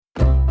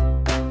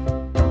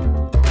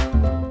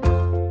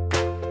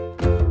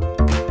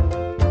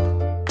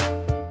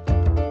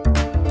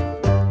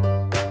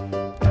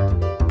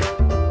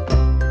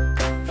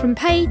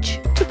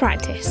page to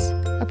practice,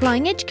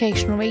 applying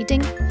educational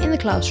reading in the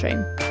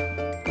classroom.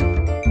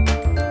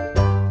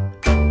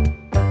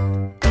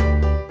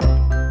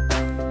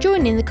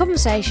 Join in the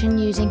conversation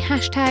using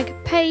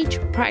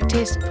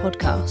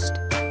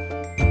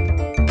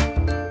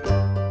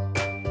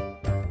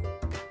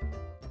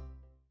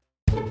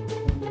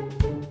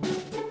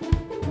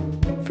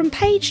From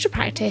Page to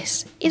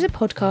Practice is a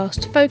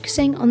podcast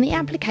focusing on the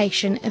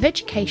application of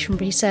education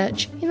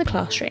research in the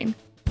classroom.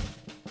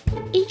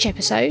 Each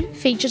episode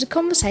features a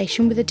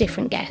conversation with a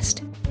different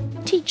guest,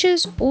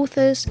 teachers,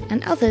 authors,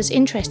 and others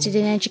interested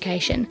in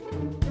education,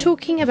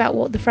 talking about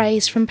what the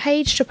phrase "from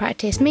page to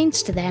practice"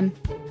 means to them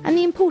and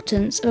the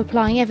importance of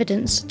applying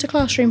evidence to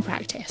classroom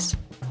practice.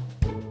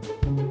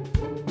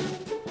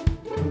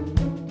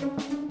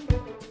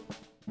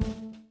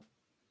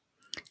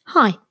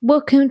 Hi,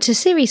 welcome to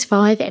Series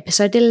 5,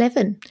 Episode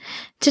 11.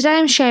 Today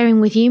I'm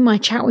sharing with you my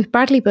chat with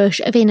Bradley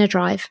Busch of Inner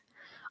Drive.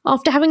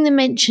 After having them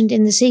mentioned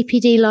in the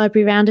CPD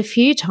library round a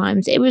few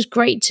times, it was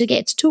great to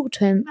get to talk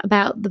to him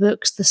about the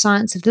books The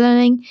Science of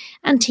Learning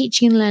and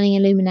Teaching and Learning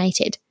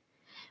Illuminated.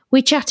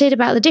 We chatted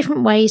about the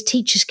different ways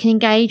teachers can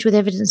engage with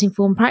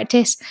evidence-informed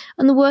practice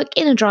and the work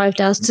Inner Drive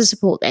does to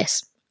support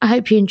this. I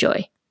hope you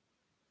enjoy.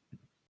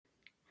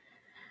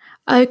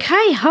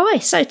 Okay, hi.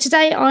 So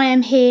today I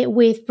am here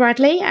with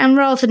Bradley, and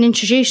rather than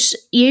introduce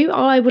you,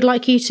 I would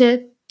like you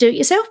to do it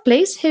yourself,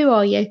 please. Who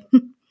are you?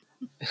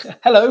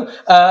 Hello.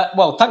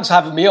 Well, thanks for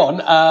having me on.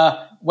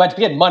 Where to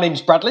begin? My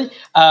name's Bradley.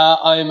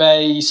 I'm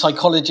a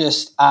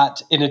psychologist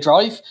at Inner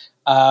Drive.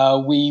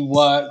 We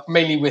work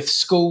mainly with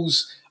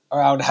schools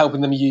around helping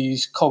them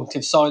use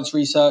cognitive science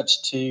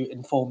research to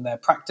inform their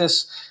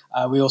practice.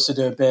 We also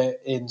do a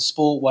bit in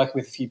sport, working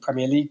with a few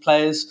Premier League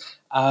players,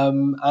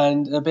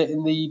 and a bit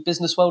in the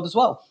business world as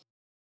well.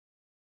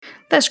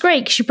 That's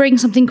great, because you bring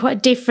something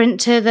quite different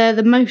to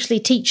the mostly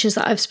teachers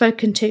that I've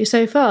spoken to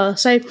so far.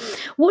 So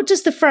what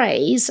does the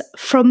phrase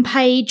 "from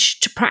page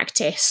to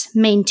practice"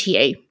 mean to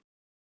you?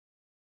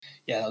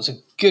 Yeah, that was a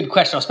good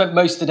question. I spent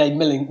most of the day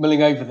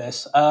milling over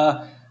this.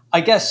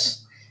 I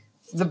guess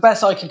the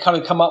best I can kind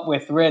of come up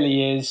with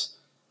really is,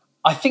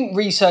 I think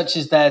research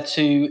is there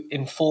to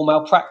inform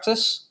our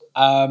practice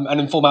and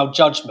inform our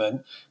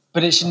judgment,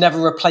 but it should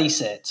never replace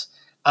it.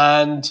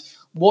 And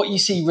what you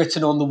see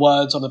written on the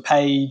words on a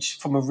page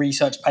from a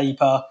research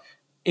paper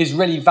is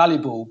really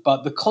valuable,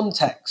 but the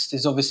context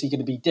is obviously going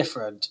to be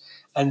different.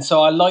 And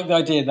so I like the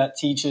idea that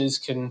teachers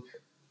can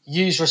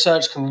use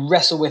research, can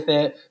wrestle with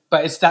it,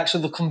 but it's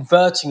actually the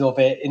converting of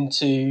it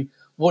into,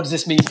 what does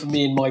this mean for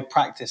me in my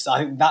practice?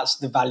 I think that's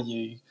the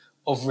value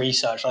of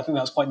research. I think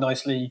that's quite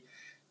nicely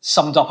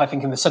summed up, I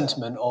think, in the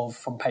sentiment of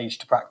 "from page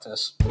to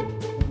practice."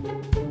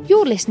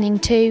 You're listening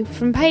to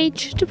From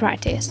Page to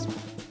Practice.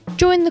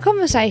 Join the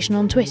conversation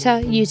on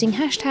Twitter using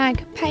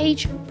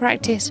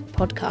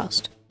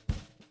 #PagePracticePodcast.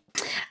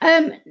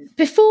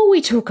 Before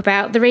we talk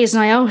about the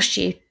reason I asked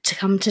you to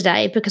come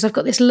today, because I've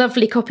got this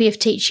lovely copy of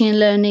Teaching and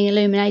Learning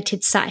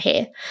Illuminated sat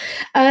here,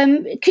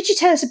 could you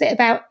tell us a bit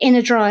about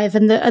Inner Drive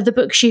and the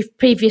books you've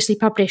previously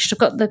published? I've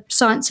got The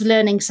Science of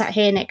Learning sat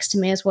here next to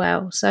me as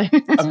well. So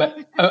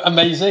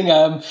Amazing.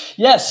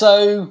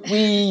 So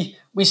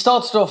we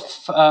started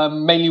off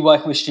mainly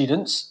working with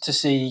students to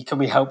see, can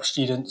we help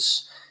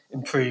students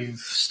improve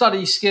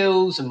study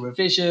skills and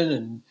revision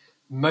and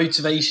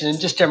motivation and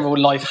just general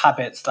life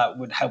habits that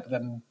would help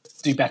them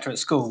do better at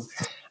school.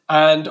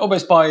 And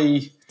almost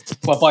by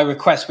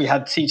request, we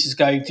had teachers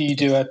go, do you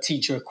do a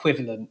teacher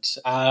equivalent?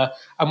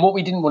 And what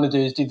we didn't want to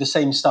do is do the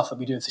same stuff that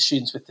we do with the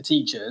students with the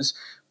teachers.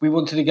 We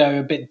wanted to go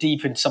a bit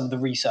deeper into some of the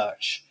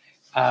research.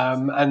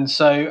 And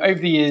so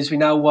over the years, we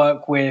now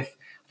work with,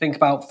 I think,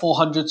 about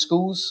 400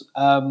 schools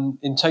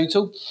in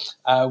total.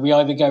 We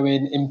either go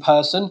in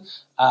person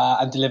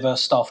and deliver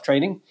staff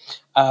training.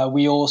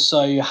 We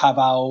also have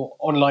our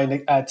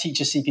online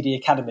Teacher CPD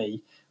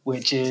Academy,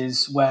 which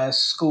is where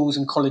schools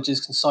and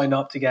colleges can sign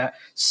up to get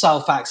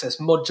self-access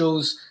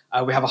modules.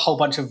 We have a whole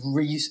bunch of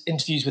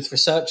interviews with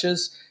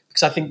researchers,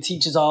 because I think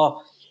teachers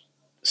are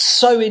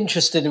so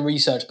interested in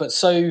research, but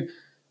so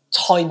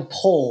time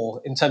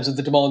poor in terms of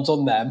the demands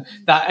on them,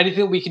 that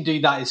anything we can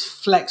do that is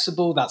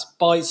flexible, that's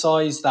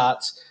bite-sized,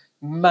 that's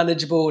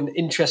manageable and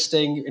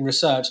interesting in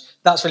research,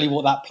 that's really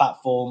what that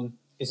platform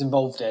is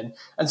involved in.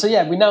 And so,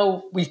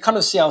 we kind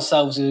of see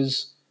ourselves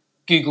as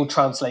Google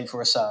Translate for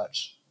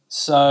research.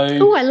 So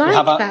I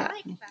like that.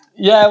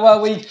 Yeah,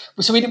 well, we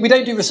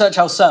don't do research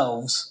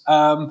ourselves,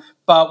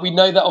 but we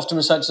know that often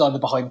research is either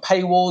behind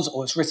paywalls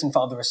or it's written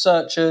for other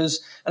researchers,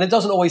 and it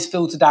doesn't always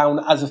filter down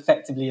as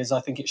effectively as I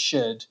think it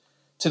should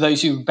to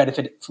those who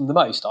benefit from the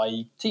most,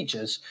 i.e.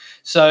 teachers.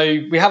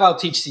 So we have our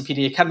Teacher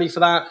CPD Academy for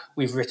that.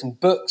 We've written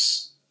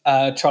books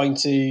trying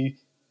to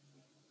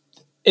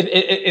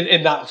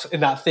in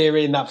that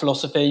theory, in that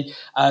philosophy.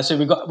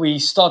 So we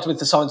started with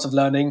The Science of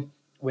Learning,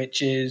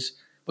 which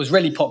was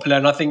really popular,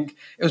 and I think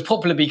it was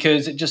popular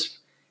because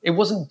it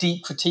wasn't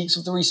deep critiques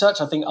of the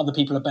research. I think other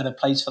people are better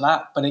placed for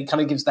that, but it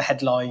kind of gives the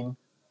headline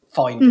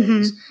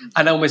findings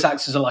and almost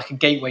acts as like a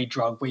gateway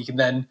drug where you can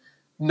then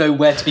know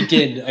where to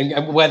begin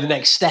and where the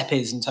next step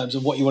is in terms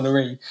of what you want to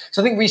read.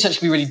 So I think research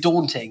can be really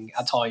daunting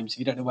at times if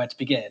you don't know where to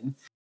begin.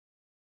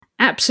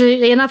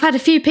 Absolutely, and I've had a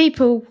few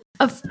people.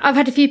 I've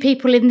had a few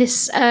people in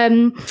this,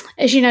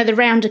 as you know, the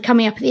round are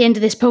coming up at the end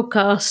of this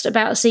podcast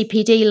about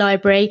CPD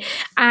library,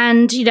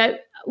 and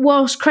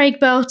whilst Craig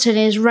Barton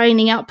is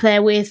reigning up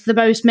there with the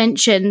most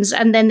mentions,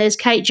 and then there's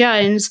Kate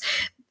Jones,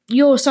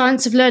 your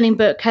Science of Learning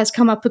book has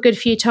come up a good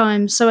few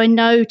times. So I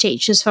know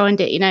teachers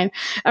find it,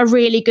 a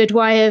really good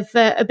way of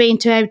being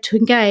able to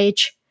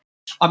engage.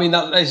 I mean,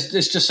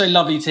 it's just so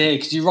lovely to hear,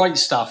 because you write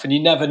stuff and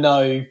you never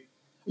know.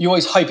 You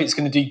always hope it's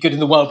going to do good in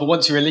the world, but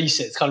once you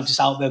release it, it's kind of just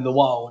out there in the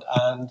wild.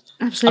 And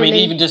Absolutely. I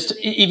mean, even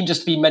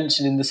just to be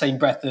mentioned in the same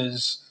breath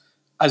as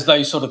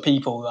those sort of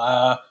people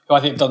who I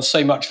think have done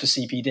so much for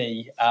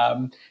CPD.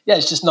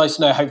 It's just nice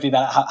to know. Hopefully,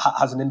 that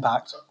has an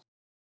impact.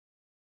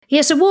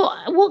 Yeah. So,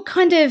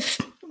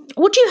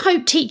 what do you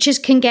hope teachers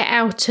can get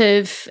out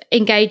of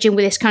engaging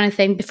with this kind of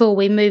thing before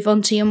we move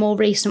on to your more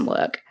recent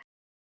work?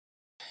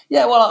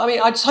 Yeah, well, I mean,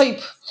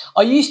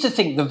 I used to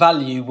think the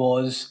value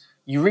was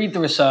you read the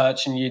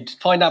research and you'd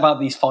find out about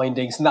these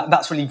findings, and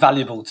that's really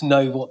valuable to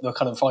know what the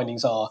kind of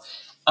findings are.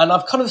 And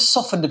I've kind of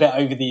softened a bit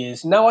over the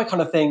years. Now I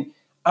kind of think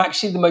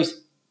actually the most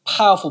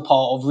powerful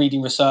part of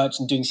reading research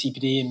and doing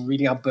CPD and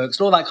reading our books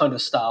and all that kind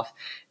of stuff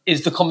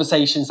is the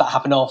conversations that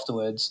happen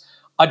afterwards.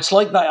 I just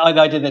like that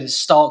idea that it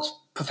starts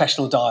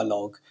professional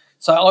dialogue.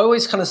 So I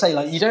always kind of say,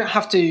 like, you don't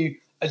have to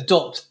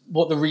adopt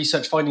what the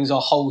research findings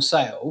are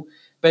wholesale,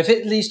 but if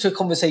it leads to a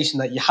conversation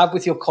that you have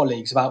with your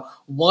colleagues about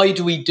why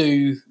do we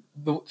do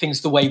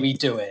things the way we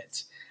do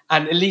it,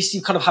 and at least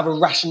you kind of have a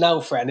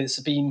rationale for it and it's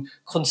been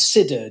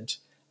considered,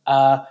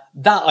 that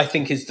I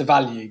think is the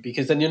value,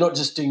 because then you're not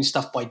just doing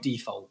stuff by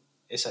default,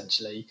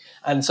 essentially.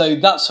 And so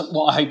that's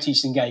what I hope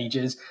teachers engage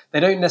is. They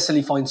don't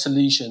necessarily find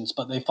solutions,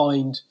 but they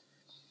find,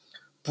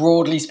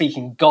 broadly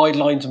speaking,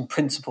 guidelines and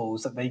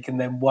principles that they can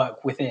then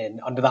work within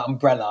under that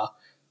umbrella,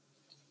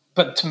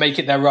 but to make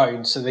it their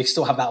own so they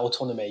still have that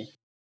autonomy.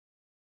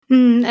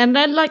 And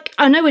then,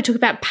 I know we're talking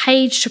about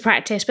page to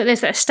practice, but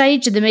there's that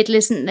stage in the middle,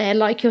 isn't there?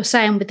 Like you're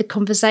saying, with the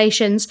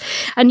conversations,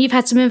 and you've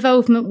had some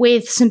involvement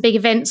with some big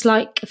events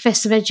like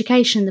Festive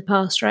Education in the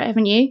past, right?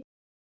 Haven't you?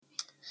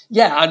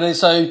 Yeah, and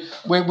so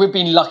we've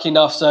been lucky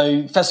enough.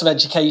 So Festive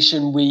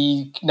Education,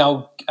 we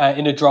now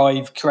in a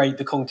drive create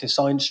the cognitive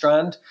science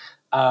strand,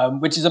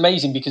 which is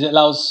amazing because it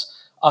allows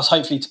us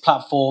hopefully to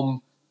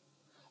platform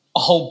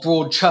a whole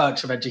broad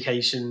church of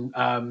education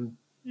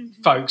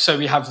folks. So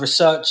we have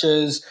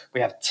researchers,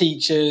 we have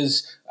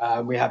teachers,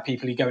 we have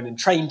people who go in and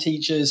train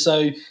teachers.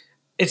 So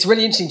it's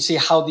really interesting to see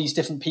how these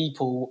different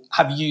people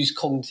have used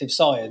cognitive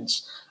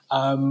science.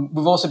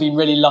 We've also been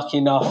really lucky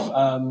enough,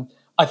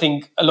 I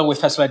think, along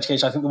with Festival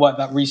Education, I think the work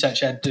that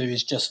Research Ed do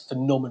is just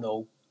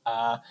phenomenal.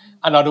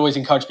 And I'd always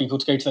encourage people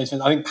to go to those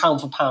events. I think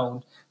pound for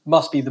pound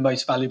must be the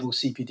most valuable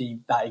CPD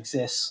that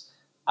exists.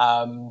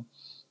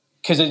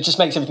 Because it just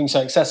makes everything so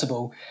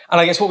accessible.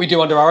 And I guess what we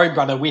do under our own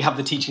banner, we have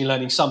the Teaching and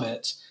Learning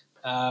Summit,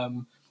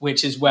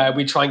 which is where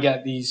we try and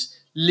get these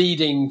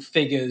leading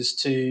figures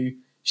to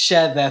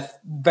share their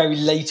very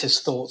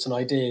latest thoughts and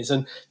ideas.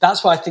 And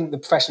that's why I think the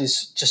profession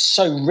is just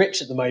so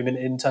rich at the moment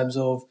in terms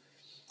of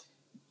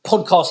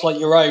podcasts like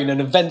your own and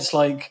events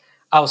like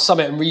our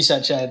Summit and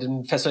Research Ed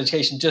and Festival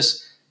Education.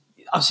 Just,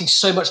 I'm seeing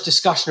so much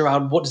discussion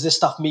around what does this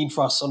stuff mean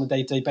for us on a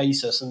day-to-day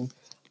basis. And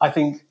I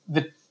think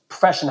the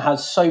profession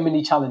has so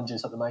many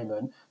challenges at the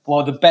moment.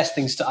 One of the best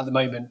things at the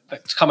moment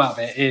that to come out of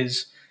it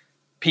is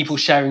people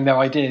sharing their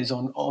ideas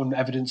on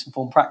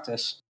evidence-informed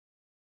practice.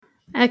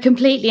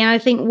 Completely. And I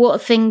think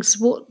what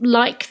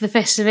like the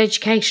Festive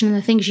Education and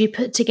the things you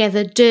put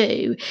together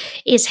do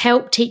is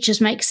help teachers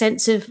make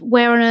sense of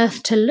where on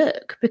earth to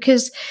look,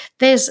 because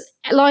there's,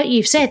 like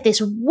you've said, this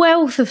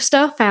wealth of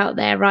stuff out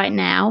there right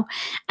now,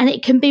 and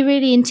it can be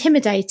really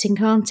intimidating,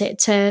 can't it,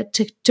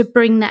 to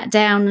bring that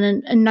down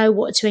and know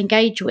what to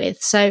engage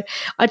with. So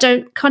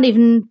can't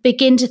even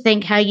begin to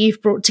think how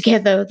you've brought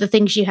together the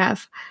things you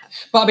have.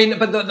 But I mean,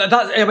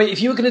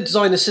 if you were going to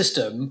design a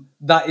system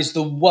that is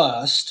the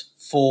worst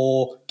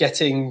for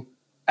getting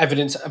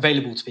evidence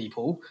available to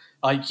people,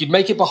 like, you'd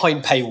make it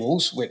behind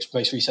paywalls, which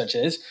most research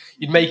is.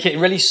 You'd make it in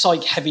really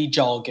psych-heavy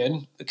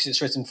jargon because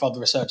it's written for other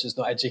researchers,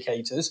 not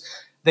educators.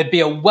 There'd be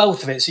a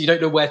wealth of it, so you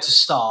don't know where to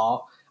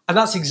start. And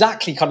that's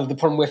exactly kind of the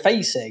problem we're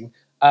facing.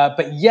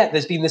 But yet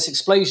there's been this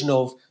explosion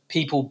of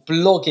people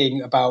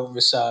blogging about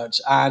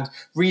research, and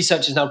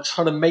researchers now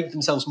trying to make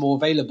themselves more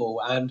available.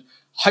 And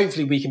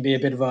hopefully we can be a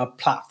bit of a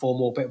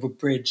platform or a bit of a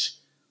bridge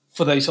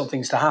for those sort of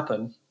things to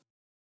happen.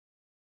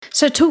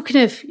 So talking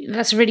of,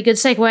 that's a really good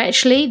segue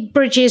actually,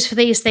 bridges for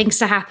these things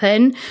to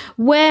happen.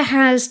 Where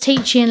has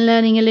Teaching and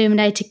Learning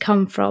Illuminated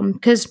come from?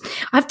 Because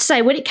I have to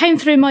say, when it came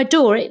through my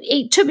door,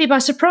 it took me by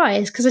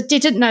surprise because I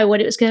didn't know what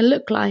it was going to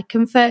look like.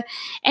 And for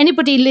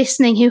anybody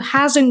listening who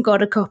hasn't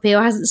got a copy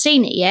or hasn't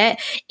seen it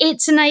yet,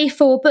 it's an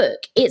A4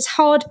 book. It's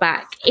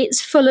hardback. It's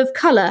full of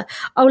colour.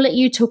 I'll let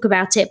you talk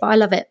about it, but I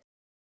love it.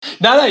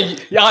 No,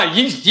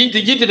 you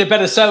did a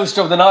better sales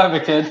job than I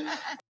ever could.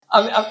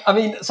 I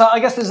mean, so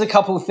I guess there's a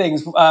couple of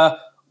things.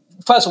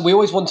 first of all, we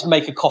always wanted to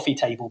make a coffee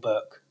table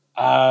book.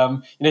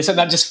 So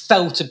that just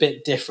felt a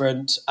bit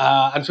different,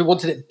 and so we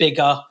wanted it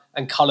bigger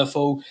and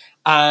colourful.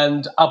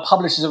 And our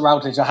publishers at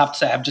Routledge, I have to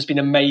say, have just been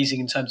amazing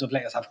in terms of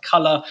letting us have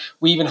colour.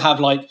 We even have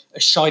like a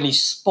shiny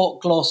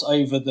spot gloss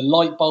over the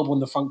light bulb on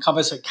the front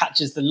cover, so it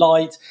catches the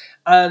light.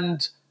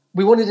 And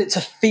we wanted it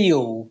to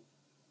feel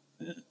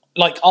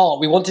like art.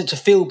 We want it to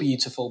feel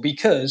beautiful,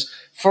 because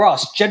for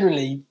us,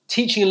 generally,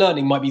 teaching and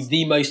learning might be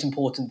the most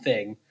important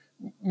thing.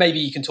 Maybe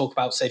you can talk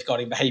about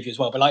safeguarding behaviour as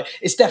well, but like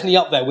it's definitely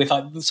up there with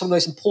like some of the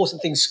most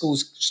important things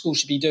schools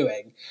should be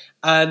doing.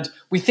 And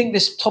we think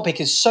this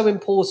topic is so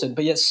important,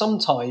 but yet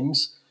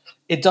sometimes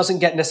it doesn't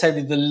get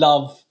necessarily the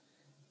love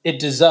it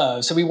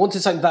deserves. So we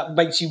wanted something that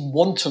makes you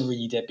want to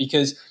read it,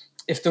 because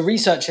if the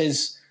research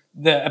is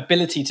the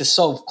ability to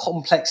solve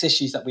complex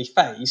issues that we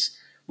face,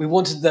 we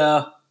wanted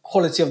the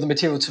quality of the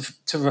material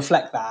to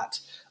reflect that.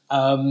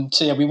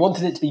 So yeah, we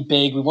wanted it to be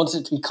big, we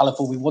wanted it to be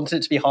colourful, we wanted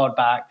it to be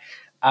hardback,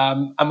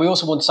 and we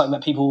also wanted something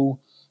that people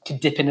could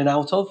dip in and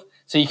out of.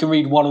 So you can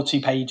read 1 or 2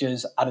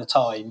 pages at a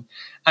time.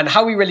 And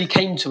how we really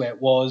came to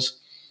it was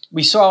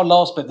we saw our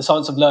last book, The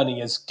Science of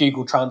Learning, as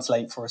Google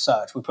Translate for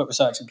research. We put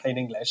research in plain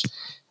English.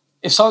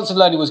 If Science of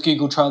Learning was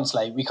Google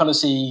Translate, we kind of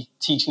see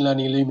Teaching and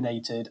Learning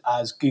Illuminated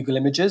as Google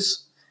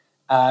Images,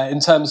 in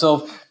terms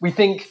of, we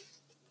think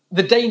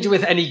the danger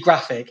with any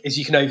graphic is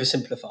you can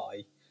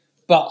oversimplify,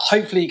 but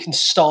hopefully it can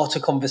start a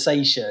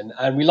conversation.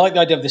 And we like the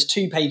idea of this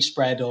 2-page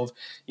spread of,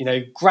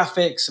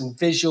 graphics and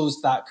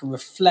visuals that can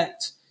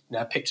reflect,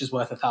 a picture's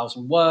worth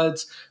 1,000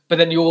 words, but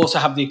then you also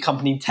have the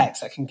accompanying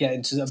text that can get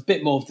into a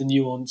bit more of the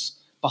nuance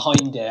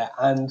behind it.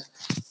 And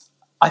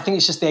I think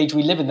it's just the age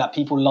we live in that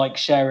people like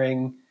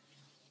sharing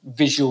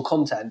visual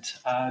content.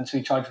 And so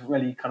we tried to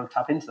really kind of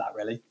tap into that,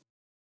 really.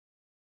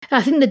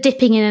 I think the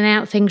dipping in and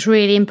out thing's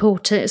really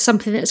important. It's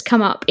something that's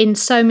come up in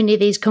so many of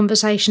these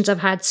conversations I've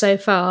had so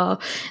far,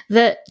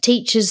 that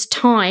teachers'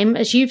 time,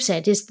 as you've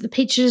said, is the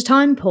teachers'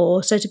 time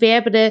poor. So to be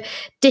able to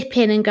dip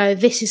in and go,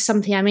 this is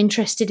something I'm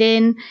interested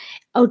in,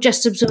 I'll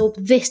just absorb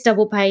this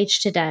double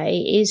page today,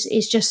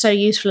 is just so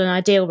useful and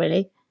ideal,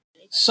 really.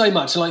 So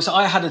much. So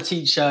I had a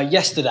teacher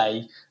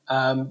yesterday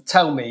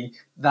tell me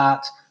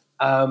that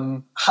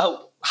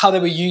how they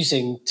were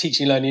using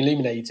Teaching and Learning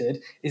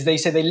Illuminated is they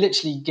said they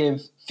literally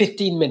give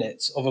 15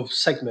 minutes of a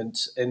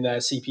segment in their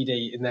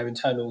CPD, in their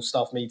internal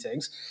staff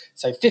meetings.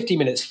 So 15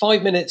 minutes,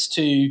 5 minutes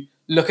to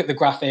look at the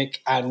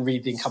graphic and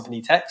read the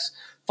accompanying text,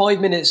 5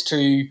 minutes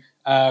to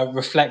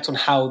reflect on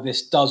how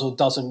this does or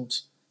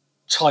doesn't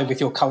chive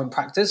with your current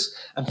practice,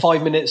 and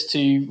 5 minutes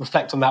to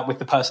reflect on that with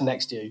the person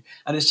next to you.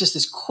 And it's just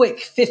this quick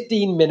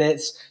 15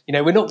 minutes.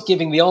 We're not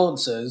giving the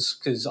answers,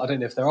 because I don't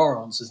know if there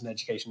are answers in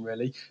education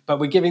really, but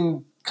we're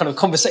giving kind of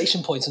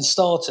conversation points and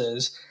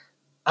starters.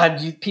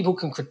 And people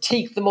can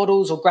critique the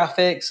models or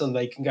graphics, and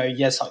they can go,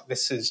 yes, like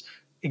this is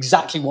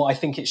exactly what I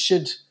think it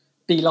should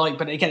be like.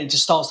 But again, it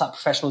just starts that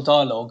professional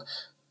dialogue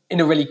in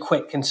a really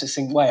quick and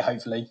succinct way,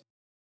 hopefully.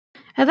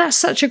 And that's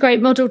such a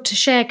great model to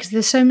share, because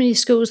there's so many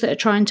schools that are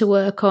trying to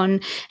work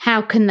on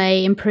how can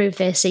they improve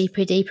their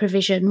CPD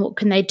provision, what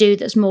can they do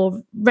that's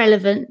more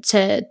relevant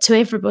to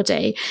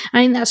everybody.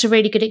 I think that's a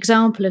really good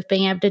example of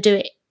being able to do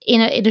it in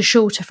a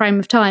shorter frame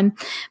of time.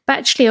 But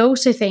actually, I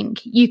also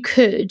think you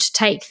could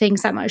take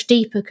things that much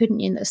deeper, couldn't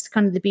you? And that's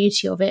kind of the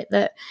beauty of it,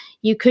 that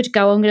you could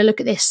go, I'm going to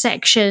look at this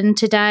section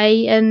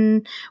today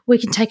and we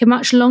can take a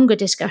much longer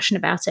discussion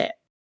about it.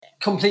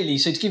 Completely.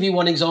 So to give you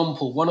one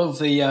example, one of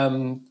the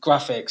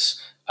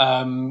graphics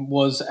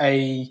was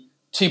a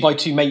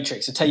 2x2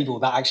 matrix, a table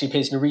that actually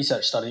appears in a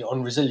research study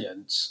on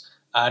resilience.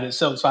 And it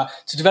talks about,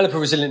 to develop a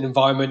resilient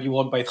environment, you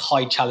want both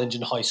high challenge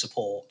and high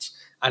support.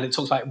 And it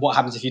talks about what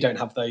happens if you don't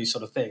have those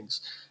sort of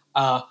things.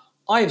 I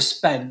have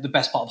spent the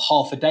best part of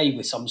half a day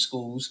with some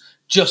schools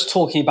just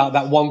talking about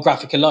that one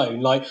graphic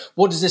alone. Like,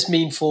 what does this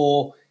mean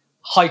for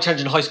high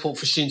challenge and high support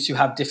for students who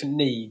have different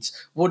needs?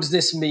 What does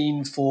this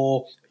mean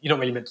for, you're not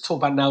really meant to talk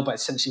about now, but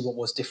essentially what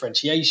was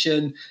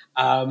differentiation?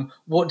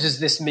 What does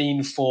this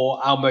mean for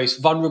our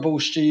most vulnerable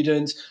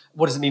students?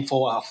 What does it mean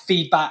for our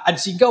feedback? And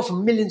so you can go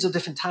from millions of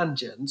different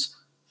tangents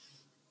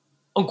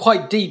on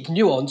quite deep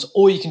nuance,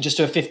 or you can just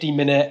do a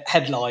 15-minute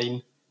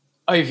headline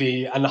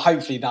overview, and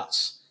hopefully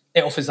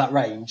it offers that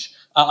range.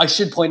 I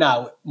should point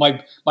out,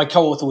 my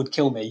co-author would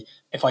kill me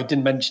if I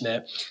didn't mention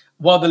it.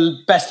 One of the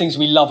best things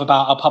we love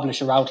about our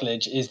publisher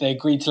Routledge is they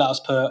agreed to let us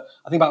put,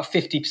 I think, about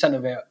 50%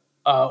 of it,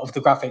 of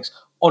the graphics,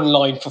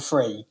 online for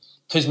free,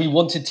 because we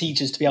wanted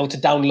teachers to be able to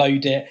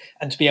download it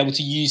and to be able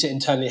to use it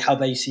internally how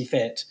they see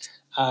fit.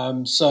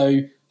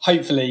 So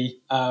hopefully,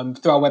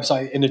 through our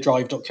website,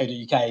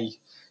 innerdrive.co.uk,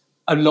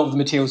 a lot of the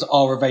materials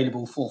are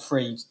available for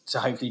free to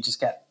hopefully just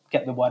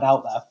get the word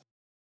out there.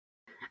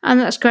 And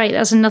that's great.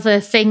 That's another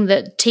thing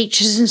that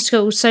teachers and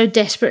schools so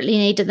desperately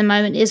need at the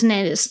moment, isn't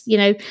it? It's,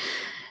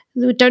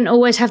 we don't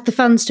always have the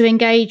funds to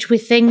engage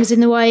with things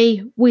in the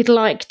way we'd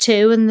like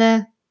to,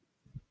 and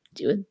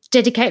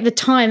dedicate the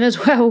time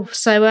as well.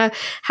 So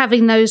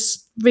having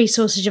those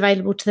resources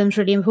available to them is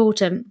really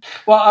important.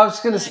 Well, I was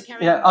going to say,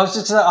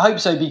 I hope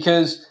so,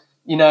 because,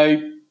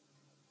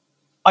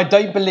 I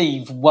don't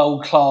believe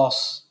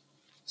world-class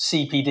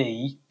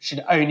CPD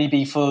should only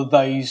be for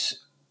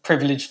those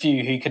privileged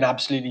few who can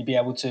absolutely be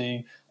able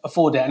to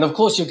afford it. And of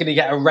course, you're going to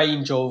get a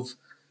range of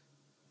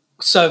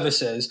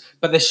services,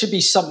 but there should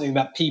be something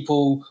that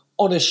people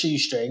on a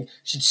shoestring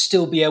should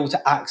still be able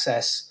to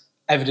access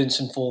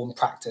evidence-informed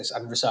practice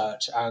and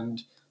research.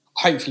 And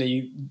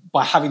hopefully,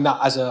 by having that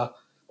as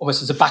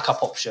almost as a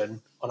backup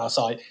option on our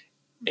site,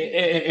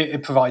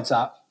 it provides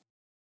that.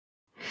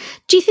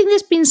 Do you think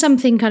there's been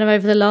something kind of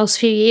over the last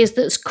few years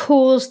that's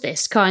caused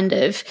this kind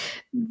of,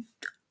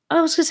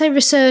 I was going to say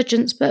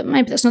resurgence, but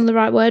maybe that's not the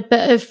right word,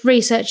 but of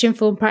research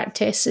informed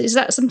practice? Is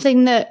that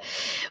something that,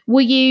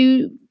 were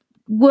you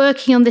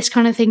working on this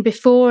kind of thing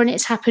before and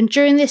it's happened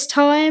during this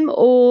time,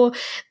 or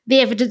the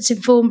evidence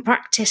informed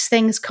practice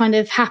things kind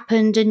of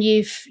happened and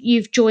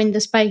you've joined the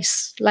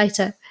space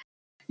later?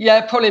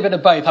 Yeah, probably a bit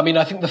of both. I mean,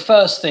 I think the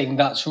first thing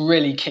that's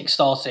really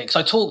kick-started, because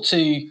I talk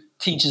to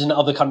teachers in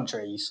other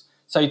countries.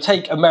 So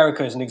take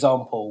America as an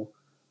example,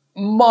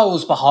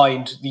 miles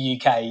behind the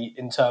UK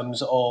in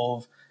terms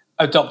of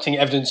adopting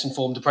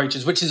evidence-informed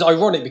approaches, which is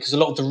ironic because a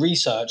lot of the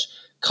research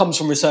comes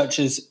from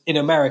researchers in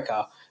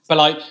America.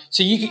 But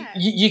so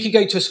you could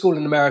go to a school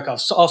in America.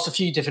 I've asked a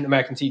few different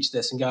American teachers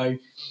this and go,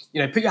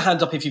 put your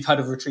hands up if you've heard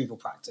of retrieval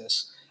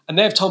practice. And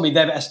they've told me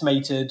they've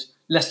estimated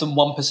less than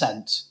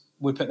 1%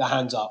 would put their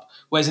hands up.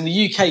 Whereas in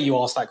the UK,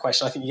 you ask that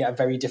question, I think you get a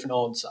very different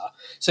answer.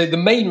 So the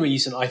main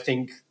reason I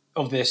think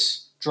of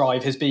this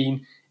drive has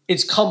been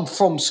it's come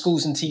from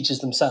schools and teachers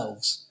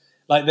themselves.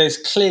 Like there's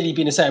clearly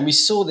been a say, and we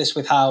saw this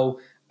with how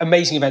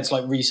amazing events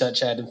like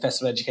Research Ed and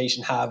Festival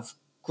Education have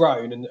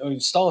grown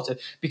and started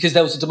because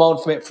there was a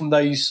demand for it from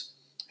those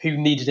who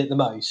needed it the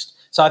most.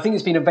 So I think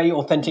it's been a very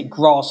authentic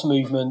grass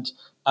movement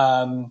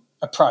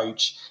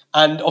approach.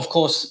 And of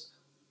course,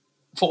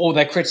 for all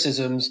their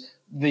criticisms,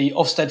 the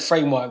Ofsted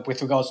framework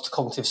with regards to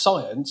cognitive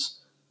science,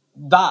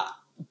 that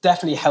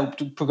definitely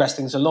helped progress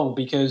things along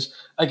because,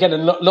 again, a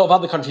lot of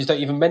other countries don't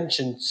even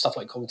mention stuff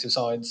like cognitive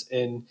science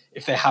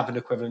if they have an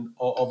equivalent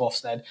of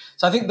Ofsted.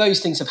 So I think those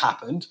things have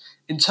happened.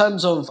 In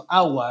terms of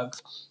our work,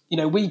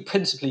 we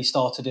principally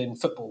started in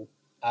football,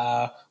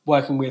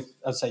 working with,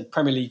 as I say,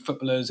 Premier League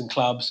footballers and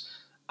clubs,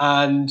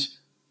 and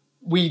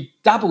we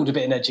dabbled a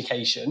bit in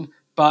education.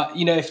 But,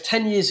 if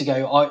 10 years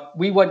ago,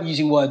 we weren't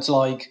using words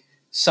like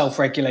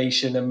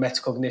self-regulation and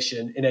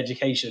metacognition in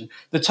education,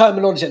 the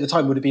terminology at the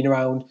time would have been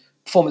around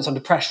performance under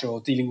pressure or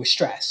dealing with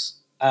stress.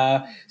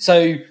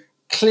 So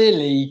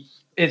clearly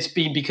it's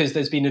been because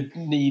there's been a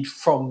need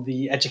from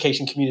the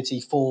education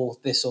community for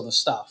this sort of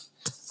stuff.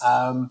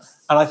 And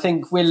I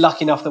think we're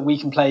lucky enough that we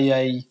can play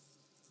a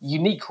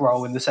unique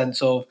role in the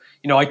sense of,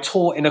 I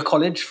taught in a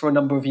college for a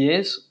number of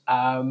years,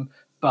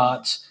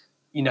 but,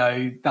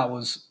 that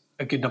was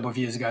a good number of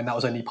years ago and that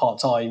was only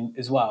part-time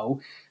as well.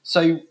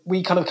 So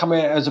we kind of come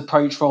at it as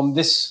approach from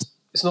this.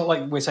 It's not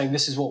like we're saying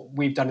this is what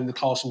we've done in the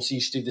classroom, so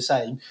you should do the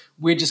same.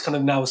 We're just kind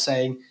of now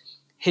saying,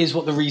 here's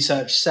what the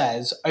research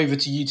says, over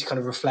to you to kind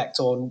of reflect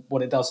on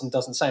what it does and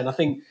doesn't say. And I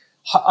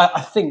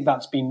think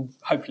that's been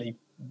hopefully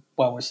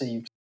well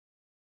received.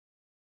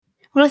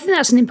 Well, I think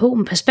that's an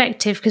important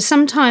perspective because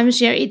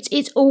sometimes,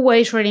 it's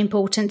always really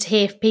important to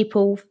hear from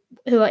people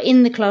who are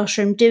in the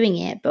classroom doing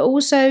it, but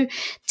also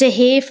to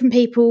hear from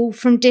people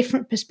from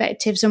different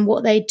perspectives and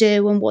what they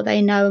do and what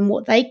they know and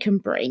what they can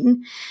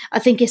bring. I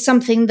think is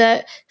something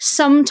that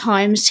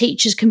sometimes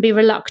teachers can be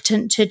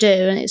reluctant to do,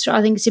 and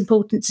I think it's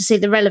important to see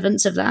the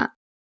relevance of that.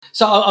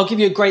 So I'll give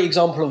you a great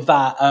example of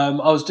that. I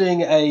was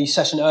doing a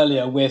session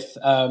earlier with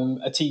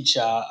a teacher,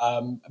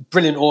 a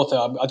brilliant author.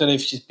 I don't know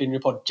if she's been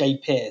reported,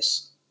 Jade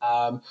Pierce.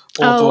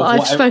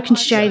 I've spoken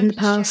to Jade in the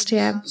past,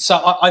 yeah.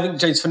 So I think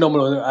Jade's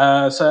phenomenal.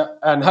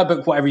 And her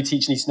book, What Every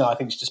Teacher Needs to Know, I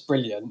think is just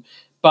brilliant.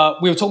 But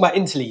we were talking about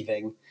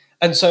interleaving.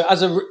 And so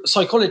as a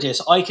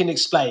psychologist, I can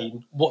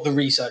explain what the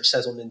research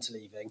says on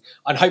interleaving.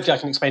 And hopefully I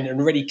can explain it in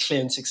a really clear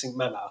and succinct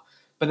manner.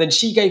 But then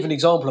she gave an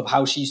example of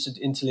how she used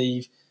to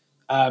interleave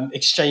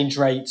exchange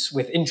rates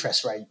with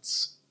interest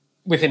rates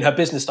within her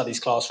business studies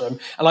classroom.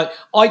 And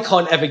I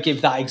can't ever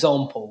give that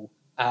example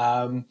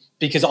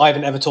because I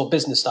haven't ever taught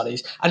business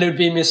studies. And it would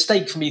be a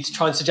mistake for me to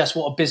try and suggest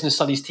what a business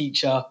studies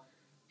teacher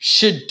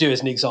should do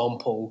as an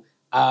example.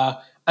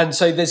 And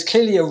so there's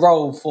clearly a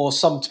role for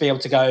some to be able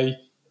to go,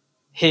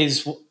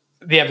 here's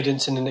the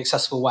evidence in an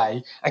accessible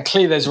way. And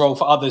clearly there's a role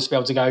for others to be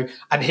able to go,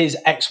 and here's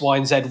X, Y,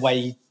 and Z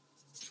way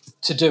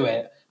to do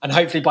it. And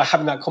hopefully by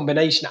having that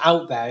combination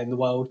out there in the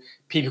world,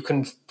 people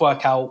can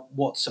work out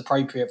what's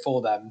appropriate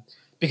for them.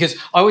 Because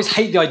I always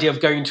hate the idea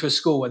of going to a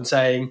school and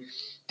saying,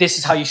 this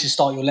is how you should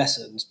start your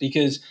lessons.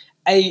 Because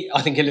A,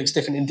 I think it looks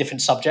different in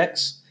different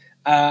subjects.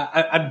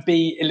 And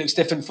B, it looks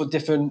different for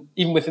different,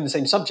 even within the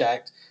same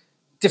subject,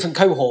 different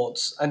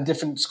cohorts and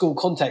different school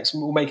contexts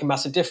will make a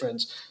massive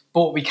difference.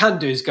 But what we can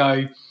do is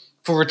go,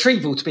 for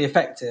retrieval to be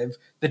effective,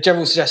 the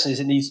general suggestion is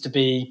it needs to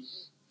be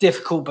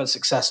difficult but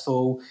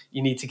successful.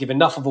 You need to give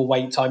enough of a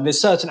wait time.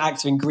 There's certain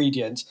active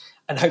ingredients,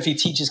 and hopefully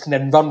teachers can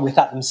then run with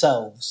that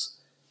themselves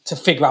to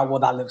figure out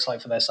what that looks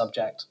like for their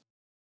subject.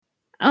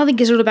 I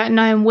think it's all about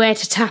knowing where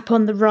to tap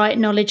on the right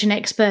knowledge and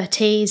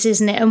expertise,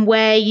 isn't it? And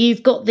where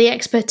you've got the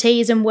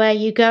expertise and where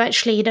you go,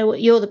 actually, you know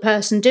what, you're the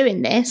person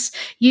doing this.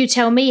 You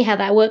tell me how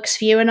that works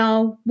for you and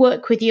I'll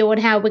work with you on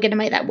how we're going to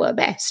make that work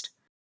best.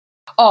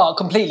 Oh,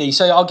 completely.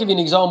 So I'll give you an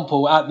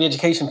example. At the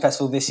Education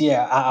Festival this year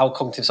at our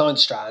Cognitive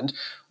Science strand,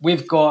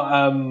 we've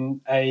got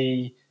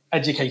a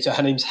educator.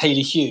 Her name's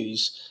Hayley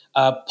Hughes.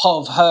 Part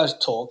of her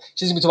talk,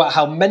 she's going to talk about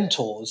how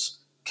mentors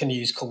can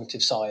use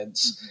cognitive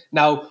science. Mm-hmm.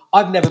 Now,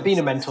 I've never been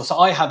a mentor, so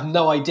I have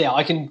no idea.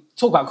 I can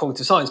talk about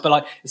cognitive science,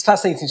 but it's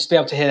fascinating to be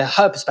able to hear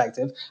her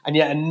perspective. And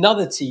yet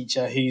another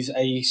teacher who's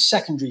a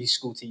secondary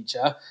school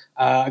teacher,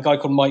 a guy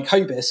called Mike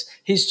Hobis,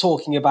 he's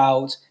talking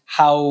about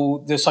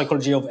how the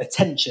psychology of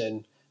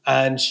attention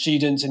and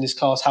students in his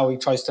class, how he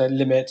tries to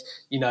limit,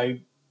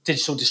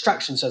 digital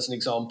distractions as an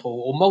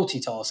example, or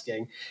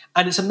multitasking.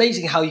 And it's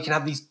amazing how you can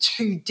have these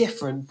two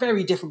different,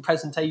 very different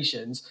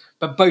presentations,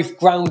 but both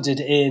grounded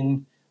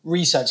in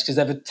research because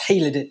they've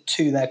tailored it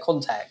to their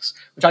context,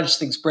 which I just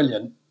think is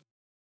brilliant.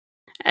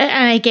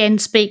 And again,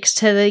 speaks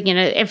to the,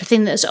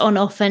 everything that's on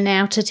offer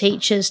now to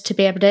teachers to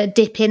be able to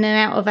dip in and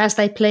out of as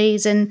they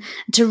please and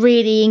to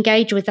really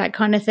engage with that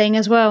kind of thing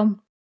as well.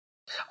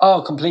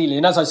 Oh, completely.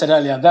 And as I said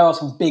earlier, there are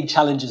some big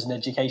challenges in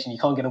education. You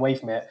can't get away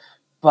from it.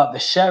 But the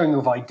sharing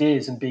of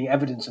ideas and being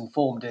evidence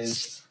informed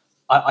is,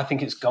 I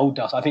think it's gold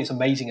dust. I think it's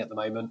amazing at the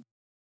moment.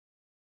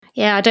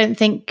 Yeah, I don't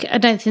think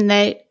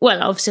they,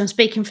 well, obviously I'm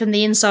speaking from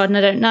the inside and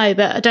I don't know,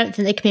 but I don't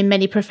think there can be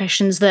many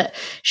professions that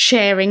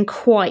share in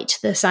quite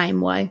the same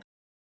way.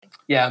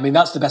 Yeah, I mean,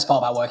 that's the best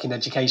part about working in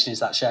education is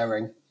that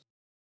sharing.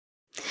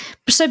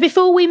 So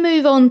before we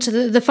move on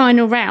to the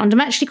final round,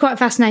 I'm actually quite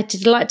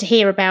fascinated. I'd like to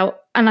hear about,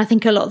 and I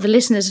think a lot of the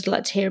listeners would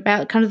like to hear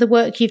about, kind of the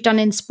work you've done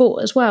in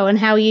sport as well and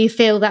how you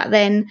feel that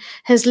then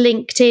has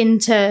linked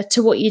into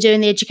what you do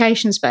in the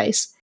education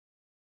space.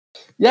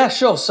 Yeah,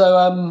 sure.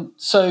 So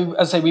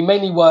as I say, we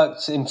mainly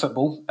worked in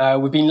football.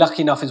 We've been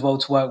lucky enough as well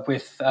to work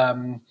with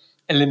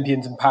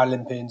Olympians and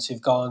Paralympians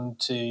who've gone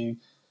to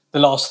the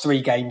last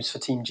 3 games for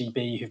Team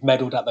GB, who've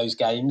medalled at those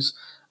games.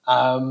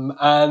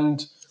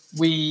 And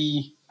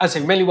we, as I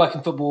say, mainly work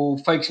in football,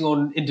 focusing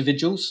on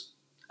individuals.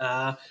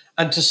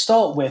 And to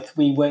start with,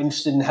 we were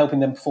interested in helping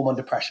them perform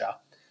under pressure.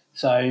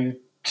 So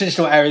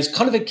traditional areas,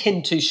 kind of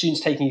akin to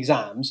students taking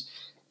exams.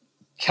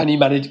 Can you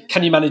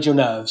manage your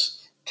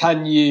nerves?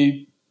 Can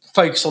you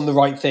focus on the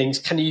right things?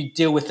 Can you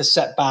deal with the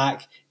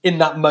setback in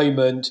that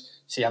moment?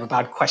 So you have a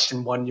bad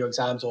question 1 in your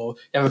exams, or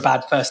you have a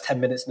bad first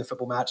 10 minutes in the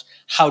football match.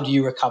 How do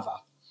you recover?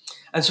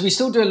 And so we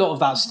still do a lot of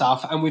that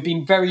stuff, and we've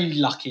been very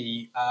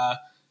lucky.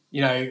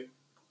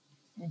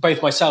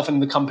 Both myself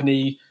and the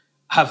company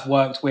have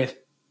worked with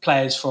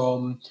players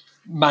from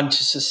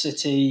Manchester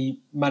City,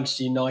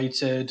 Manchester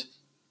United,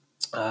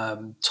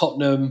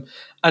 Tottenham.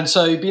 And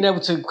so being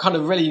able to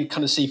really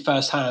see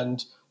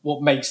firsthand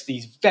what makes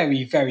these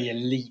very, very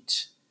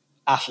elite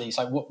athletes,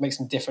 like what makes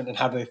them different and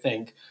how do they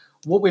think.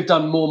 What we've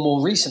done more and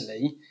more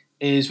recently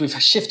is we've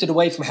shifted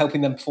away from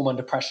helping them perform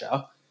under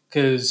pressure,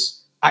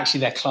 because actually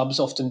their clubs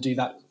often do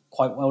that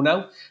quite well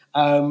now.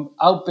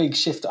 Our big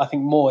shift, I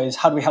think, more is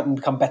how do we help them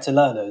become better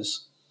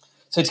learners?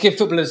 So to give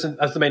football as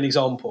the main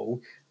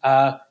example,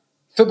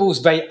 football is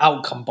very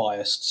outcome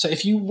biased. So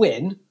if you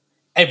win,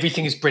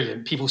 everything is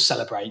brilliant. People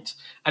celebrate.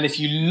 And if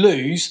you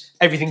lose,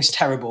 everything's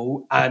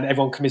terrible and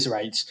everyone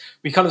commiserates.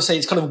 We kind of say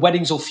it's kind of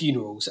weddings or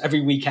funerals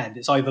every weekend.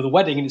 It's either the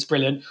wedding and it's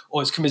brilliant,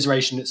 or it's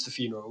commiseration, it's the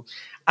funeral.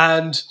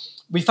 And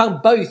we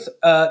found both,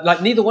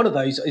 neither one of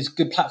those is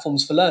good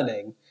platforms for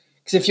learning.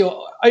 Because if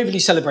you're overly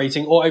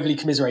celebrating or overly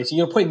commiserating,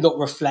 you're probably not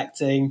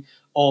reflecting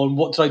on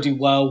what did I do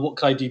well, what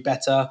could I do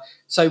better.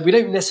 So we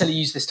don't necessarily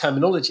use this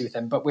terminology with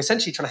them, but we're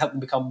essentially trying to help them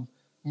become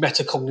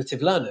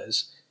metacognitive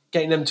learners,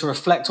 getting them to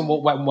reflect on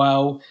what went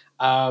well,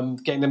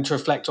 getting them to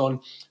reflect on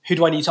who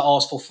do I need to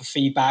ask for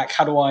feedback,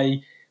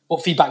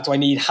 what feedback do I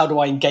need, how do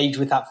I engage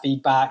with that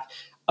feedback.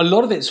 A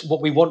lot of it's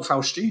what we want for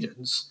our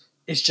students.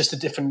 It's just a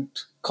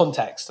different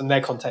context, and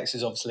their context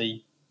is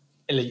obviously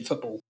elite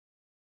football.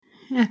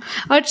 Yeah,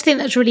 I just think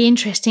that's really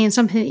interesting and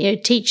something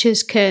that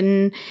teachers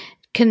can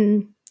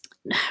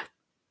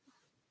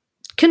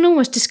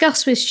almost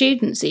discuss with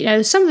students.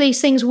 Some of these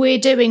things we're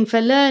doing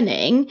for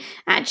learning,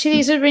 actually,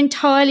 these are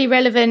entirely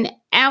relevant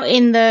out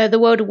in the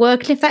world of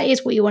work. And if that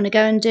is what you want to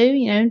go and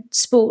do,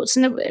 sports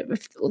and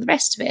all the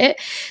rest of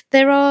it,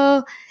 there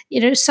are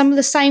some of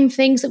the same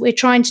things that we're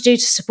trying to do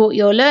to support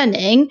your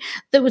learning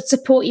that would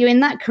support you in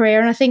that career.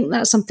 And I think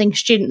that's something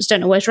students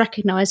don't always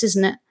recognise,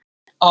 isn't it?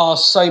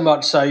 So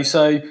much so.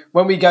 So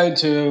when we go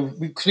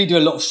because we do a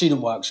lot of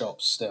student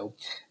workshops still,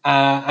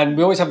 and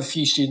we always have a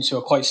few students who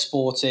are quite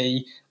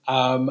sporty,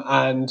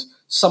 and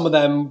some of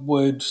them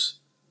would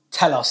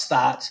tell us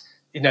that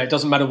it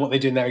doesn't matter what they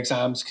do in their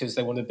exams because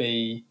they want to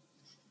be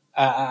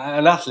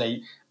an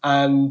athlete.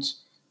 And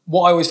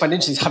what I always find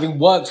interesting is, having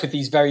worked with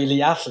these very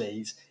elite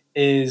athletes,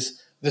 is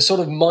the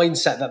sort of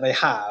mindset that they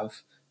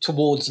have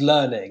towards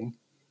learning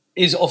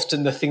is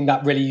often the thing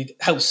that really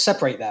helps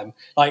separate them.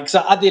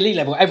 So at the elite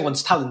level,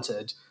 everyone's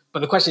talented,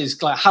 but the question is,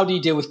 how do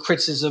you deal with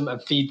criticism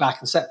and feedback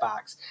and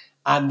setbacks?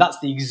 And that's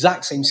the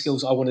exact same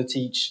skills I want to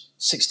teach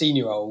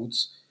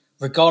 16-year-olds,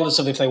 regardless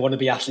of if they want to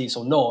be athletes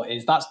or not.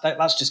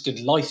 That's just good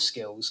life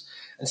skills.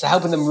 And so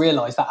helping them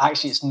realize that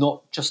actually it's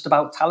not just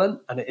about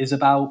talent and it is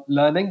about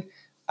learning,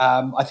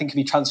 I think can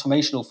be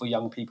transformational for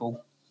young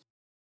people.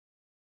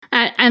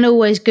 And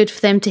always good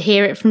for them to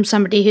hear it from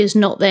somebody who's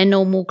not their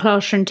normal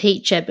classroom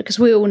teacher, because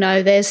we all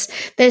know there's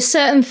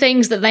certain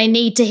things that they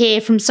need to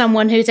hear from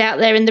someone who's out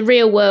there in the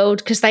real world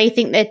because they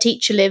think their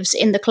teacher lives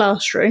in the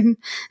classroom.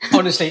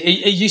 Honestly,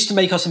 it used to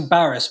make us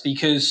embarrassed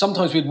because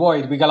sometimes we'd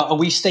worried. We go like, are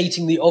we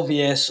stating the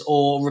obvious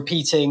or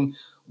repeating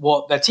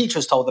what their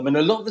teachers told them? And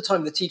a lot of the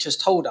time the teachers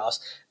told us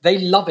they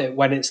love it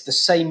when it's the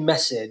same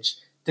message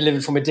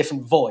delivered from a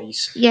different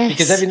voice. Yes.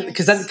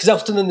 Because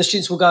often then the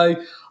students will go,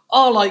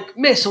 oh, like,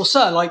 miss or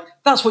sir, like,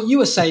 that's what you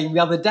were saying the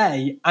other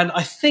day. And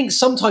I think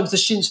sometimes the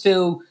students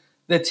feel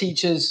their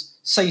teachers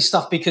say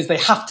stuff because they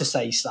have to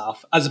say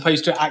stuff as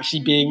opposed to actually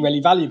being really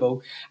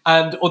valuable.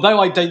 And although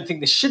I don't think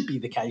this should be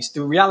the case,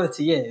 the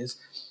reality is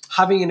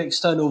having an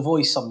external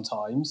voice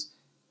sometimes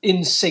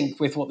in sync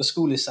with what the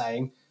school is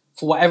saying,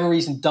 for whatever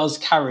reason, does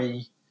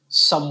carry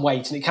some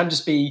weight. And it can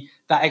just be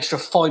that extra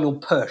final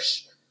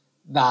push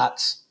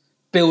that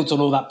builds on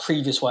all that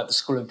previous work the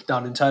school have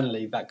done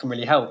internally that can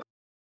really help.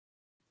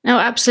 No,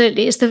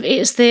 absolutely. It's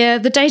the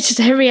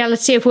day-to-day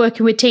reality of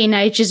working with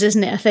teenagers,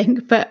 isn't it? I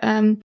think, but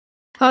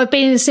I've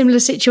been in a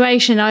similar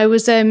situation. I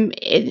was in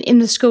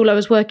the school I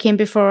was working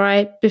before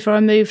I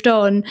moved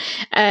on.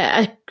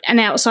 An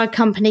outside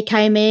company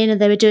came in and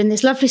they were doing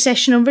this lovely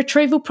session on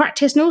retrieval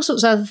practice and all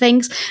sorts of other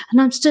things. And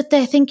I'm stood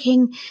there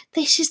thinking,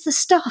 this is the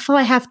stuff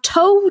I have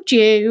told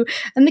you.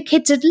 And the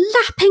kids are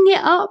lapping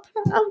it up.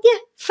 Oh yeah,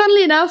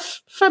 funnily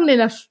enough,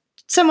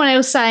 someone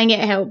else saying it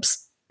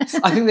helps.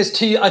 I think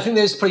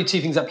there's probably two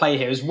things at play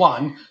here. Is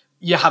one,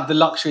 you have the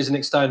luxury as an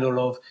external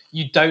of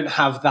you don't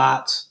have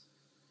that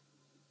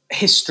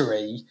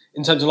history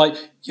in terms of, like,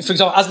 for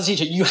example, as a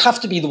teacher, you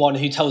have to be the one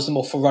who tells them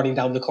off for running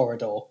down the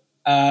corridor.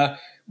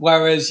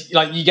 Whereas,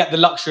 like, you get the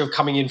luxury of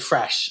coming in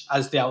fresh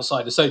as the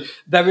outsider. So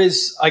there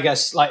is, I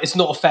guess, like, it's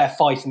not a fair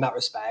fight in that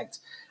respect.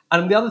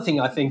 And the other thing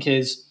I think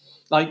is,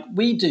 like,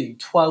 we do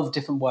 12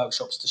 different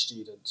workshops to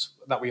students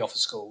that we offer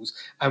schools,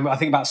 and I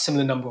think about a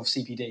similar number of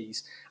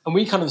CPDs. And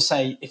we kind of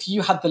say, if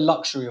you had the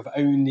luxury of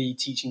only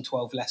teaching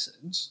 12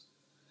 lessons,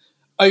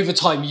 over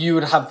time, you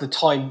would have the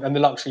time and the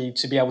luxury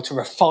to be able to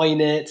refine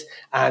it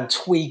and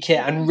tweak it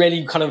and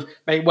really kind of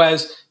make,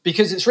 whereas,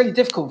 because it's really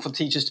difficult for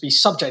teachers to be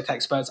subject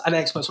experts and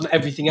experts on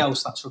everything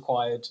else that's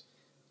required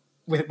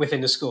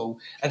within the school.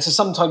 And so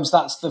sometimes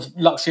that's the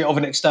luxury of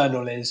an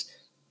external, is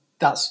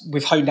that's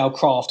we've honed our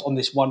craft on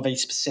this one very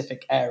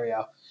specific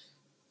area,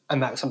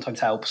 and that sometimes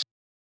helps.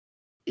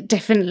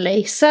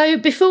 Definitely. So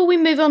before we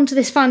move on to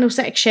this final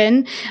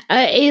section,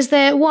 is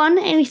there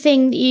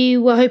anything that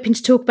you were hoping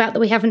to talk about that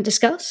we haven't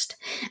discussed?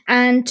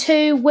 And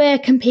two, where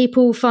can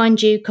people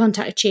find you,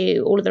 contact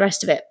you, all of the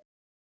rest of it?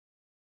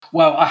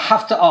 Well, I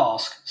have to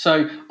ask.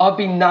 So I've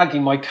been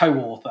nagging my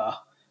co-author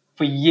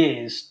for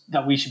years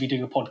that we should be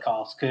doing a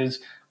podcast, because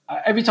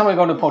every time I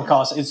go on a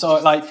podcast, it's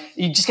like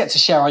you just get to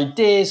share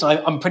ideas.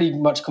 I'm pretty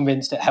much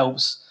convinced it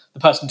helps the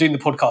person doing the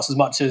podcast as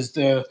much as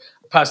the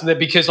person that,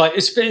 because like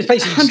it's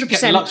basically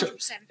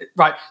 100%.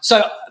 Right.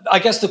 So I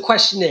guess the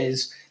question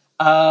is,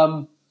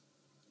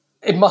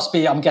 it must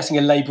be, I'm guessing,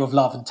 a labour of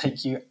love and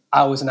take you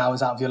hours and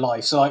hours out of your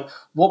life. So, like,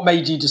 what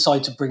made you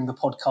decide to bring the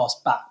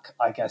podcast back,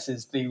 I guess,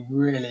 is the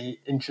really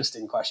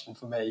interesting question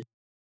for me.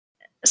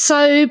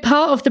 So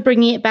part of the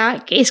bringing it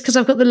back is because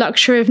I've got the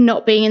luxury of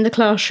not being in the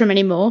classroom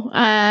anymore.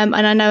 And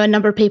I know a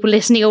number of people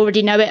listening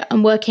already know it.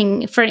 I'm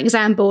working for an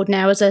exam board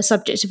now as a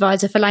subject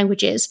advisor for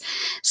languages.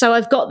 So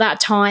I've got that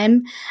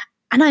time.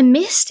 And I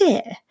missed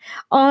it.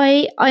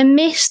 I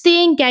missed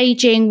the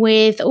engaging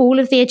with all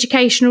of the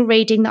educational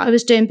reading that I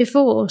was doing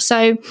before.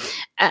 So,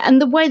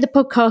 and the way the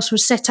podcast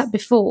was set up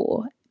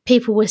before,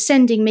 people were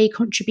sending me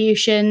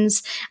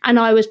contributions and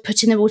I was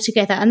putting them all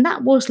together. And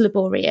that was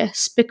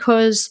laborious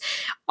because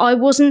I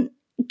wasn't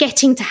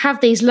getting to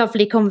have these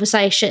lovely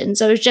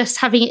conversations. I was just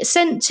having it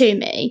sent to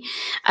me.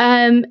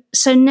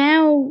 So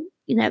now,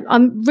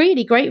 I'm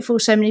really grateful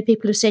so many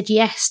people have said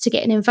yes to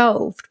getting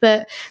involved,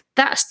 but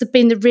that's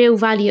been the real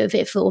value of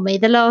it for me.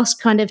 The last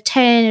kind of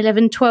 10,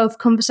 11, 12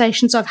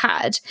 conversations I've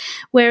had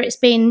where it's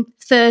been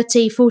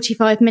 30,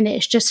 45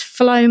 minutes just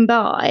flown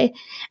by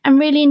and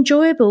really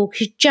enjoyable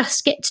because you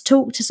just get to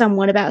talk to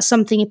someone about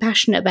something you're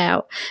passionate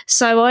about.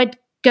 So I'd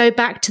go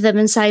back to them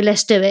and say,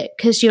 let's do it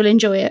because you'll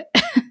enjoy it.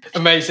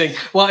 Amazing.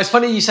 Well, it's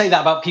funny you say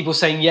that about people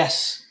saying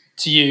yes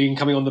to you and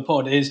coming on the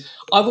pod. Is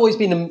I've always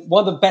been,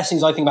 one of the best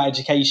things I think about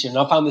education, and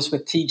I found this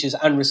with teachers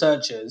and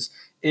researchers,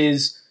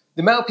 is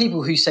the amount of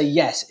people who say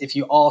yes if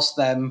you ask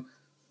them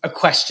a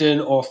question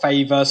or a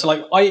favour. So,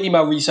 like, I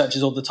email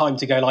researchers all the time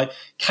to go, like,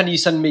 can you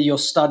send me your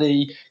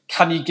study?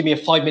 Can you give me a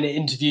 5-minute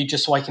interview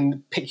just so I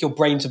can pick your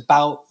brains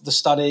about the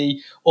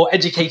study? Or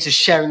educators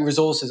sharing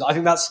resources. I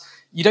think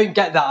you don't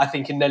get that, I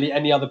think, in nearly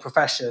any other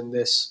profession,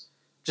 this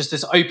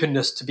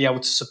openness to be able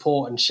to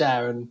support and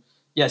share. And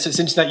yes, it's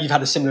interesting that you've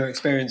had a similar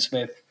experience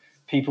with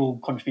people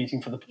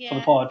contributing for the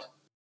pod.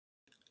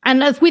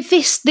 And with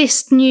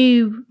this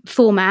new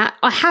format,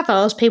 I have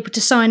asked people to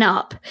sign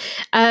up,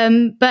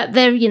 but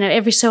they're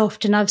every so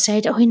often I've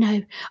said,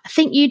 I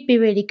think you'd be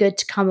really good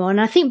to come on.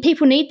 I think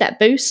people need that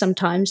boost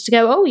sometimes to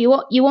go, oh, you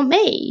want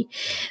me?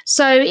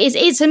 So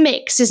it's a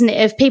mix, isn't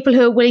it, of people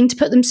who are willing to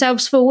put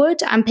themselves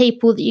forward and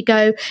people that you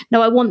go,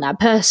 no, I want that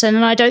person,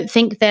 and I don't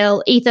think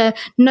they'll either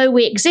know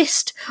we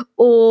exist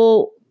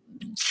or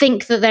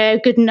think that they're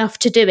good enough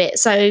to do it.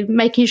 So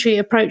making sure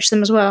you approach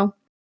them as well.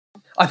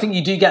 I think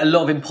you do get a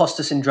lot of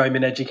imposter syndrome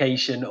in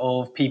education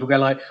of people going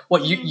like,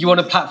 what, you want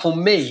to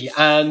platform me?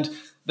 And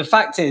the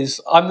fact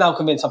is, I'm now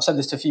convinced, I've said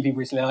this to a few people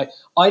recently, like,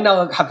 I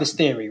now have this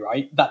theory,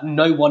 right, that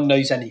no one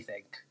knows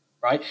anything,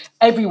 right?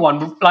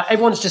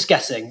 Everyone's just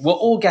guessing. We're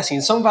all guessing.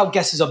 And some of our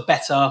guesses are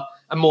better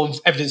and more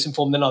evidence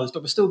informed than others,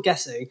 but we're still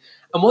guessing.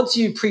 And once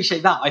you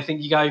appreciate that, I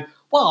think you go,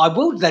 well, I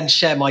will then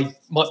share my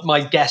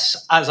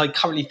guess as I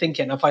currently think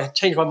it. And if I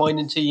change my mind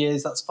in 2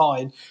 years, that's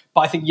fine.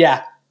 But I think,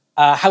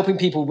 helping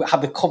people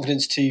have the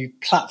confidence to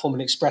platform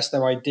and express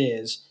their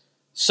ideas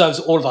serves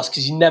all of us,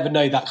 because you never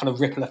know that kind of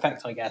ripple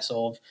effect, I guess,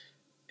 of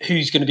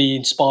who's going to be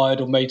inspired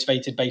or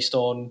motivated based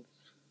on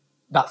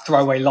that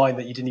throwaway line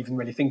that you didn't even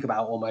really think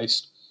about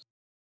almost.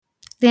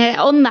 Yeah,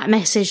 on that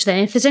message then,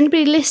 if there's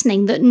anybody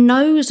listening that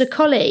knows a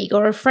colleague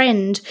or a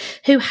friend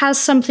who has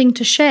something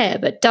to share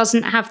but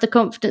doesn't have the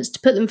confidence to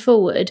put them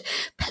forward,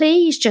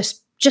 please just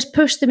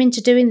push them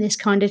into doing this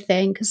kind of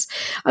thing, because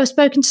I've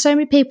spoken to so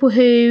many people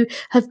who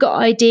have got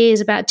ideas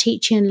about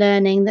teaching and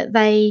learning that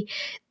they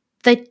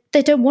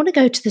don't want to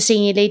go to the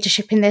senior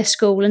leadership in their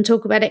school and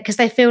talk about it because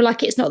they feel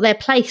like it's not their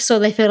place or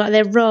they feel like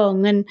they're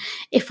wrong. And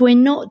if we're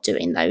not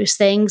doing those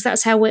things,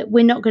 that's how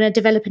we're not going to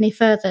develop any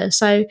further.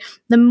 So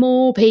the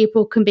more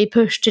people can be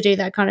pushed to do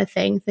that kind of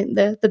thing, I think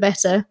the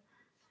better.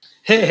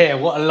 Here,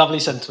 what a lovely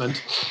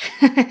sentiment.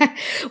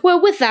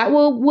 Well, with that,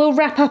 we'll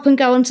wrap up and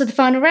go on to the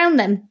final round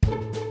then.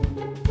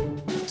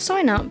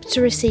 Sign up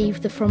to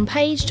receive the From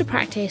Page to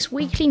Practice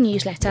weekly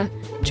newsletter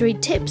to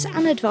read tips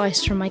and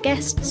advice from my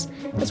guests,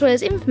 as well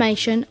as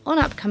information on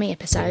upcoming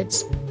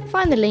episodes.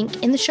 Find the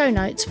link in the show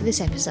notes for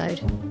this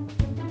episode.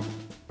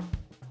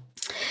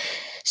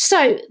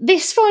 So,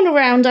 this final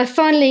round, I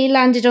finally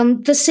landed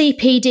on the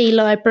CPD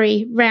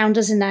library round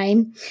as a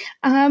name.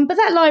 But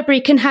that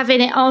library can have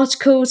in it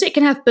articles, it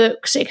can have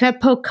books, it can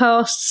have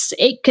podcasts,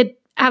 it could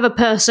have a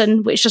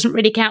person, which doesn't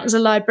really count as a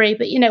library,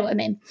 but you know what I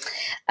mean.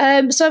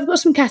 So I've got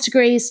some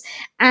categories,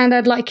 and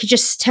I'd like you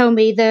just to tell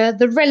me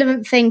the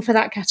relevant thing for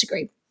that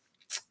category.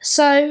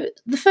 So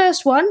the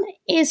first one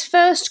is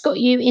first got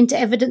you into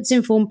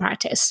evidence-informed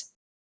practice.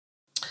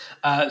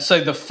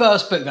 So the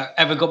first book that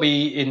ever got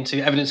me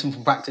into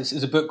evidence-informed practice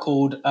is a book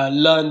called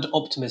Learned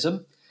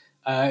Optimism.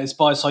 It's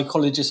by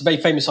a very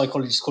famous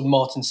psychologist called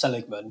Martin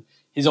Seligman.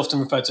 He's often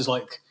referred to as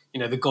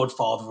the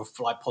godfather of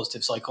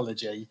positive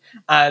psychology.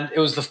 And it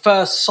was the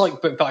first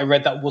psych book that I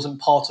read that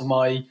wasn't part of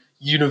my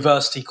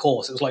university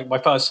course. It was my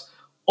first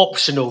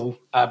optional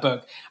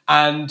book.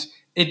 And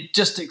it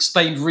just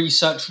explained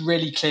research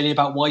really clearly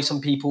about why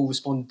some people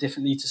respond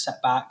differently to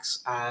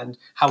setbacks and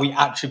how we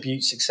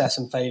attribute success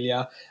and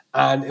failure.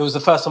 And it was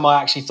the first time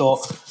I actually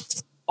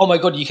thought, oh my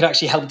God, you can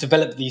actually help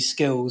develop these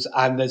skills,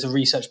 and there's a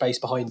research base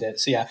behind it.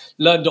 So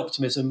Learned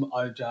Optimism,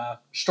 I'd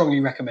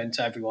strongly recommend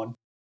to everyone.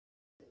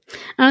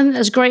 And I think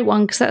that's a great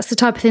one, because that's the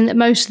type of thing that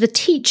most of the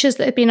teachers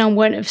that have been on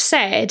won't have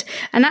said,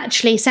 and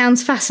actually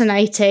sounds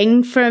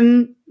fascinating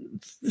from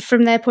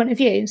their point of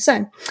view.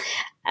 So,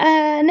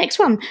 next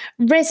one,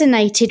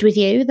 resonated with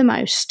you the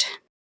most?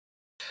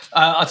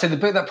 I'd say the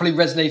book that probably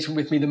resonated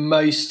with me the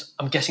most,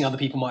 I'm guessing other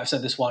people might have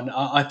said this one,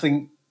 I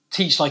think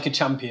Teach Like a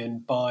Champion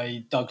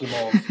by Doug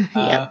Lemov.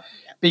 Yep.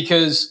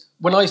 Because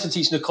when I used to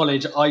teach in a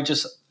college, I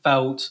just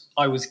felt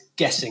I was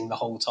guessing the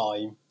whole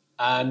time.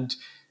 And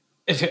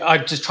I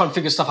just try and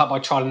figure stuff out by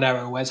trial and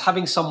error, whereas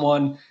having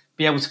someone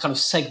be able to kind of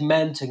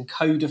segment and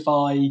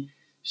codify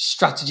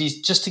strategies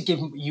just to give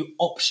you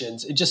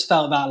options, it just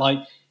felt that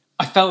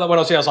I felt that when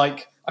I was here,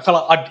 I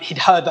felt like he'd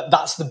heard that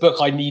that's the book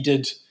I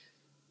needed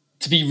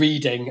to be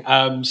reading.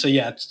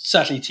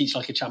 Certainly Teach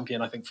Like a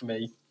Champion, I think, for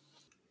me.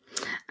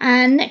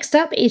 And next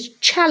up is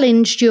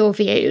challenged your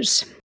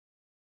views.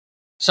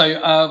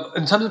 So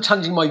in terms of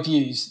challenging my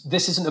views,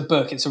 this isn't a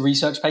book, it's a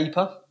research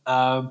paper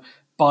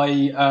by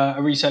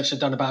a researcher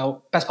done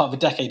about best part of a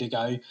decade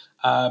ago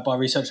by a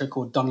researcher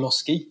called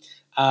Dunlosky.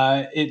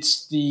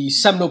 It's the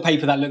seminal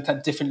paper that looked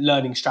at different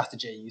learning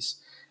strategies,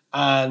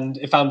 and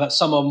it found that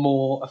some are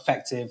more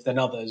effective than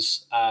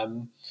others,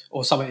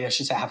 or some, I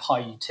should say, have high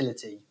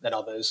utility than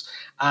others.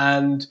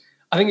 And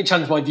I think it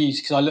challenged my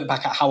views because I look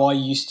back at how I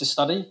used to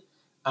study,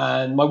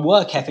 and my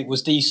work ethic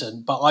was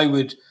decent, but I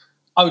would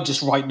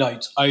just write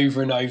notes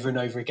over and over and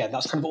over again.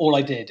 That's kind of all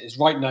I did, is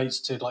write notes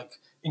to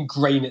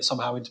ingrain it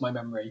somehow into my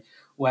memory.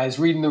 Whereas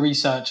reading the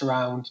research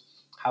around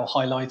how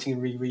highlighting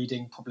and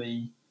rereading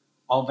probably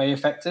aren't very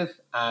effective,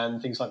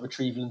 and things like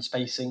retrieval and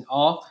spacing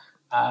are,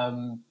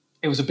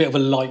 it was a bit of a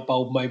light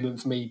bulb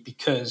moment for me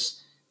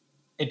because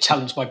it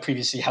challenged my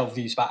previously held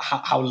views about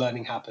how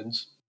learning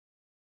happens.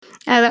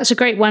 That's a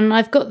great one.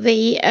 I've got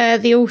the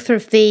author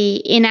of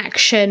the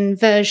inaction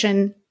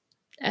version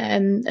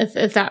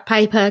of that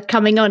paper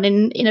coming on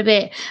in a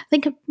bit. I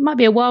think it might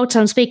be a while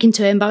till I'm speaking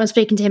to him, but I'm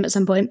speaking to him at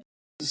some point.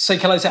 So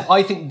can I say,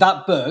 I think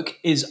that book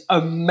is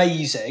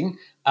amazing.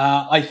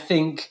 I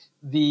think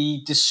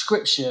the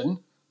description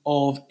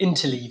of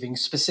interleaving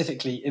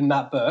specifically in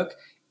that book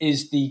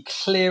is the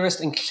clearest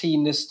and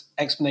cleanest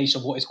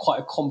explanation of what is quite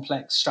a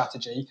complex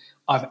strategy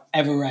I've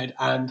ever read.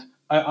 And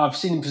I've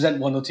seen him present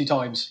 1 or 2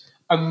 times.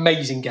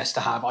 Amazing guest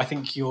to have. I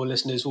think your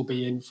listeners will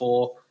be in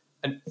for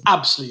an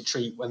absolute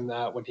treat when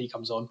he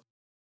comes on.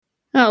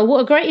 Oh, what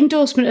a great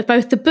endorsement of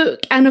both the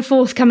book and a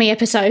forthcoming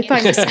episode.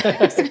 Thanks.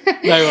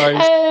 No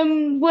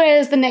worries.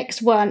 Where's the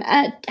next one?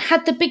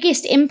 Had the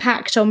biggest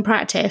impact on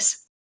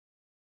practice?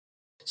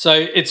 So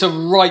it's a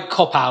right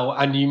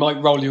cop-out, and you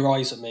might roll your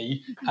eyes at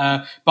me.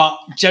 But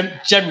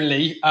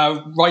generally,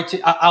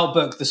 our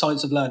book, The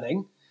Science of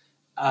Learning,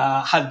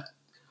 had...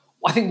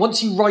 I think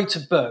once you write a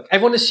book,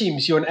 everyone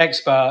assumes you're an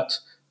expert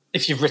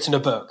if you've written a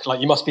book. Like,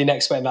 you must be an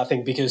expert in that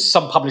thing because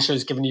some publisher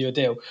has given you a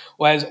deal.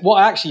 Whereas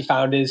what I actually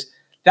found is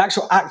the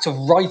actual act of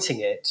writing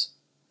it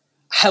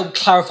helped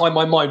clarify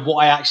my mind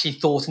what I actually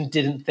thought and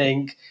didn't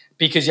think,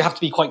 because you have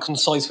to be quite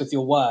concise with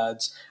your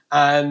words.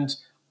 And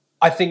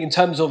I think in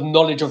terms of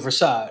knowledge of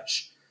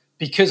research,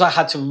 because I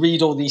had to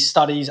read all these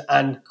studies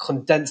and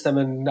condense them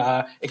and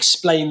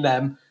explain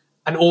them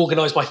and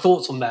organize my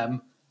thoughts on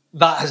them,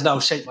 that has now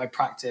shaped my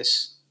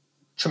practice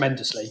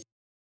tremendously.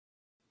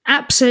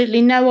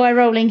 Absolutely no eye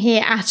rolling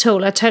here at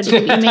all. I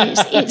totally get what you mean.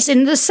 It's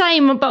in the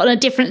same but on a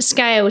different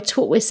scale to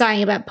what we're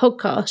saying about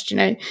podcast.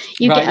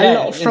 You get a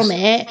lot from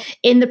it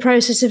in the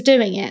process of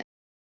doing it.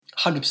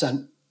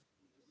 100%.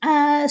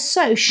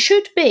 So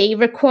should be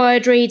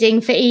required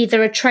reading for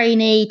either a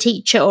trainee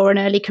teacher or an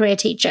early career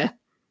teacher.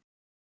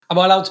 Am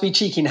I allowed to be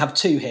cheeky and have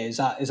 2 here? Is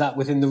that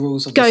within the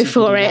rules of the Go CPD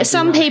for it.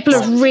 Some people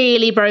have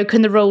really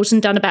broken the rules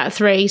and done about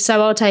 3, so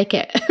I'll take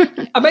it.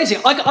 Amazing.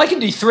 I can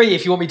do 3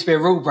 if you want me to be a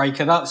rule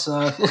breaker. That's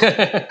So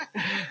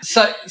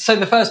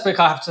the first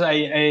book I have to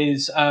say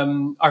is, I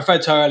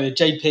referred to her earlier,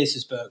 Jane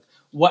Pierce's book,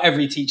 What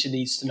Every Teacher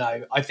Needs to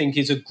Know. I think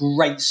is a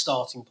great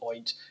starting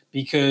point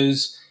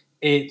because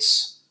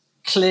it's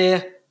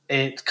clear,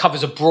 it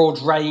covers a broad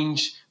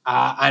range,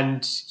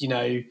 and,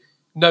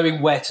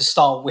 knowing where to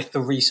start with the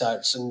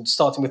research and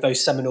starting with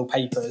those seminal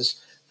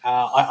papers,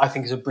 I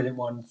think is a brilliant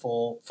one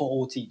for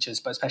all teachers,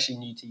 but especially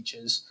new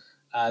teachers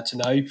to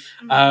know.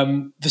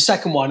 The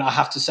second one I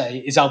have to say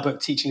is our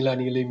book, Teaching,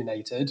 Learning,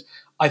 Illuminated.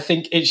 I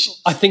think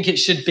it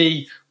should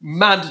be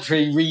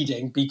mandatory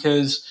reading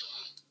because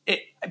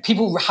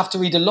people have to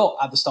read a lot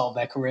at the start of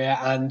their career,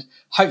 and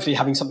hopefully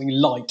having something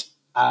light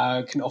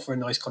can offer a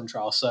nice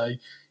contrast. So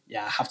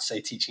yeah, I have to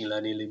say Teaching,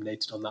 Learning,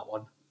 Illuminated on that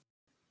one.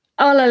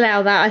 I'll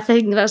allow that. I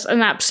think that's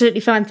an absolutely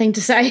fine thing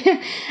to say.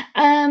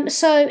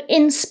 So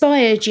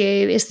inspired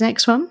you is the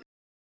next one.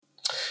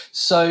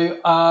 So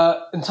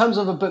in terms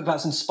of a book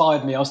that's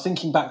inspired me, I was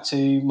thinking back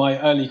to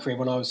my early career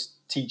when I was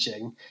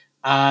teaching,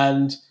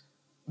 and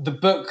the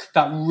book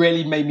that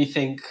really made me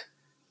think,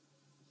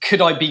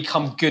 could I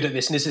become good at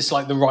this? And is this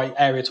like the right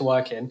area to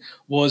work in?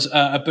 Was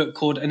a book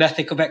called An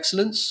Ethic of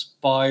Excellence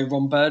by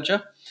Ron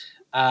Berger.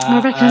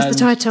 I recognise the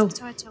title.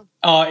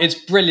 It's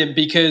brilliant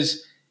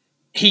because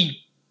he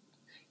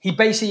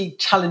basically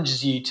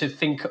challenges you to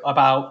think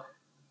about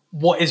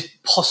what is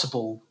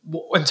possible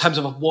in terms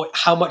of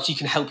how much you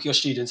can help your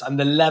students and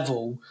the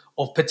level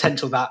of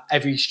potential that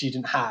every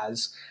student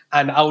has.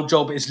 And our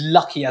job is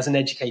lucky as an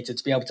educator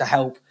to be able to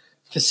help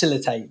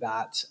facilitate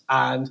that.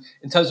 And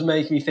in terms of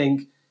making me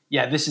think,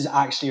 yeah, this is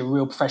actually a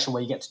real profession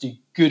where you get to do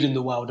good in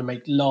the world and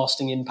make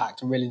lasting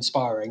impact and really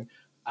inspiring,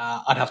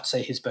 I'd have to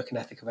say his book, An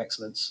Ethic of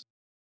Excellence.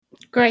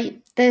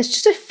 Great. There's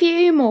just a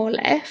few more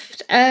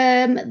left.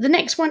 The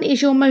next one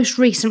is your most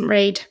recent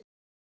read.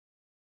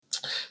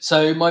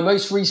 So my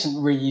most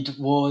recent read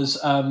was,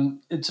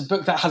 it's a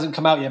book that hasn't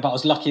come out yet, but I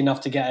was lucky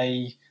enough to get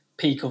a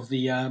peek of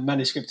the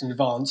manuscript in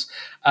advance.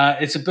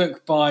 It's a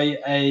book by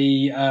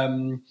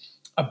a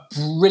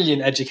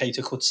brilliant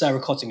educator called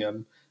Sarah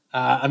Cottingham,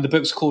 and the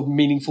book's called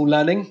Meaningful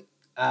Learning.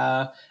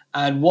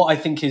 And what I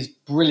think is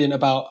brilliant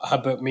about her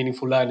book,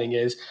 Meaningful Learning,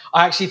 is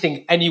I actually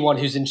think anyone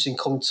who's interested in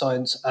cognitive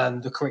science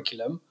and the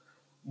curriculum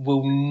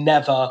will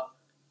never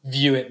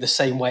view it the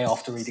same way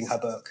after reading her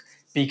book.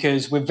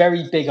 Because we're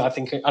very big, I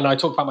think, and I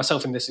talk about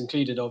myself in this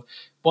included, of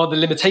one of the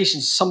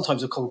limitations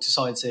sometimes of cognitive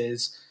science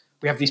is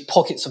we have these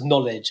pockets of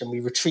knowledge and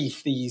we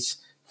retrieve these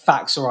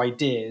facts or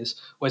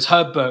ideas, whereas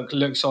her book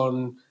looks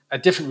on a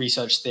different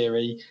research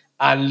theory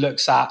and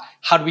looks at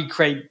how do we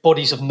create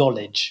bodies of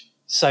knowledge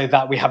so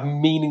that we have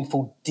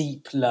meaningful,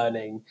 deep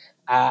learning.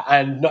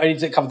 And not only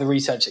does it cover the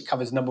research, it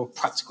covers a number of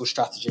practical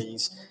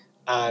strategies.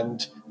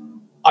 And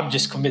I'm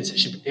just convinced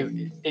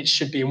it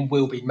should be and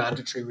will be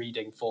mandatory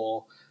reading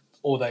for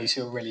all those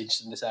who are really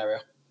interested in this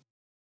area.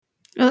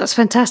 Oh, that's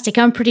fantastic.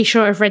 I'm pretty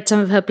sure I've read some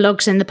of her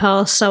blogs in the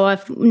past, so I'm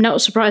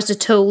not surprised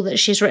at all that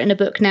she's written a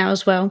book now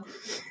as well.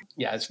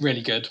 Yeah, it's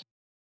really good.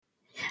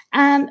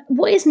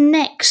 What is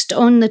next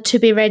on the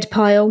to-be-read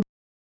pile?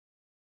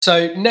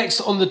 So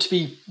next on the to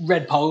be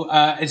read poll,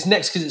 it's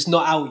next because it's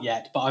not out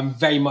yet, but I'm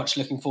very much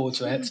looking forward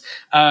to it.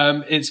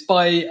 It's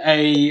by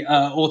a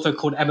author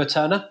called Emma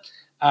Turner,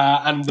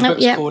 and the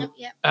book's called.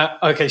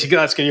 Okay, so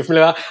that's good. You're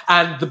familiar.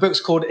 And the book's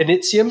called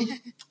Initium.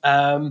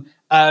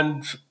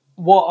 And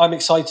what I'm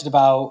excited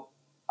about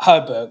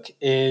her book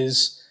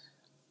is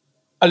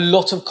a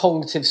lot of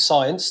cognitive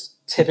science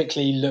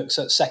typically looks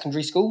at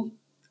secondary school.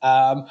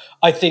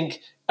 I think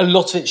a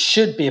lot of it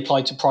should be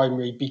applied to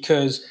primary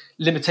because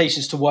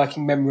limitations to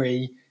working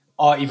memory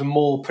are even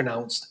more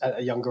pronounced at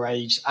a younger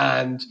age,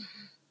 and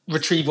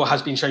retrieval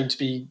has been shown to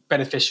be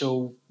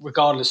beneficial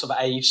regardless of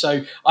age.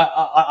 So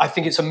I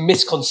think it's a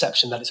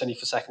misconception that it's only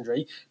for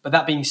secondary. But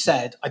that being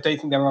said, I don't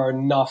think there are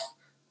enough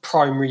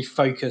primary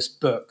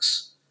focused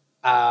books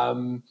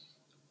on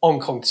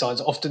cognitive science.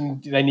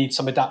 Often they need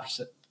some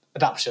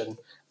adaptation.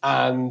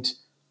 And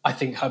I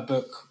think her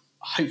book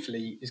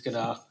hopefully is going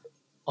to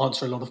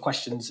answer a lot of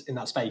questions in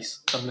that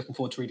space. So I'm looking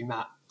forward to reading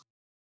that.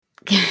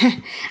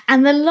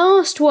 And the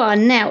last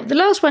one,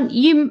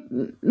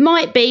 you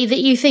might be that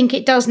you think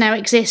it does now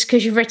exist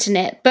because you've written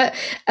it, but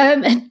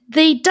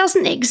the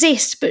doesn't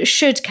exist but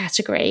should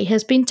category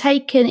has been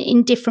taken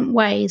in different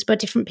ways by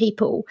different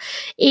people,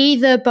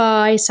 either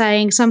by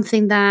saying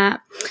something that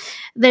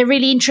they're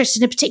really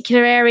interested in a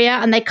particular area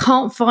and they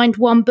can't find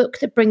one book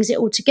that brings it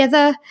all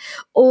together,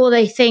 or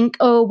they think,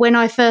 oh, when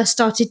I first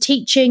started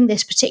teaching,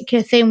 this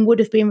particular thing would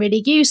have been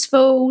really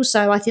useful,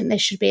 so I think there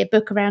should be a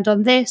book around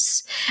on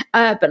this.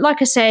 But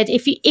like I said,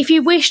 if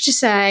you wish to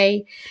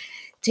say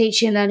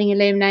Teaching and Learning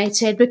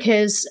Illuminated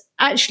because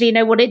actually you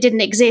know what, it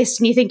didn't exist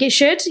and you think it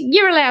should,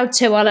 you're allowed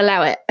to. I'll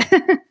allow it.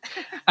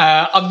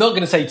 I'm not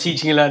going to say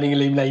Teaching and Learning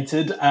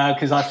Illuminated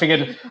because I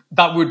figured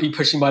that would be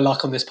pushing my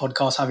luck on this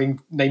podcast, having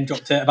name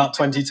dropped it about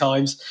 20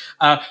 times.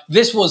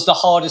 This was the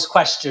hardest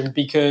question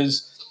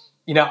because,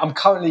 you know, I'm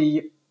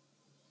currently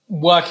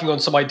working on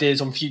some ideas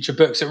on future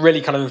books that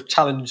really kind of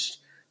challenged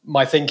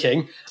my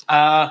thinking.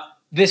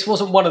 This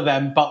wasn't one of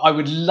them, but I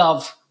would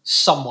love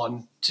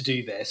someone to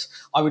do this.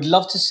 I would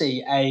love to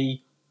see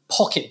a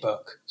pocket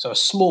book, so a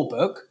small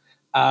book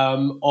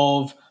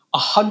of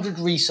 100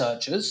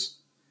 researchers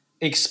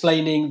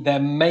explaining their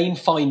main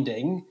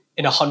finding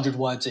in 100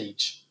 words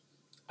each.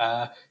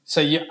 So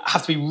you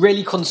have to be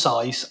really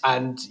concise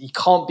and you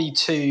can't be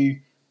too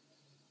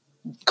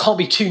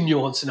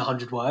nuanced in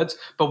 100 words.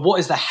 But what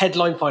is the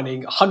headline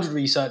finding? 100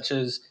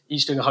 researchers,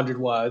 each doing 100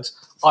 words.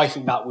 I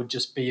think that would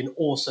just be an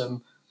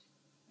awesome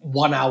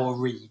 1 hour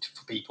read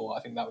for people. I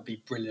think that would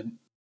be brilliant.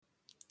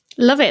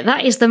 Love it.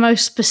 That is the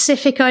most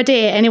specific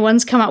idea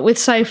anyone's come up with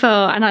so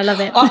far, and I love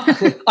it. I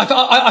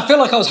feel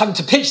like I was having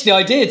to pitch the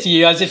idea to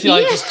you as if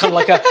you're just kind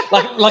of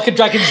like a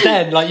Dragon's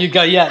Den. Like you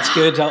go, yeah, it's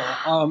good.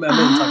 I'm in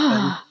type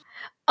thing.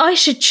 I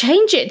should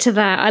change it to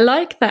that. I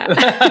like that.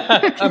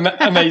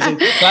 Amazing.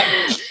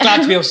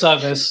 Glad to be of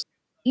service.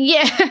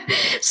 Yeah.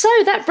 So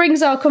that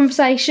brings our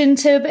conversation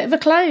to a bit of a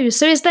close.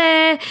 So is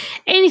there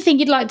anything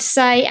you'd like to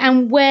say,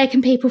 and where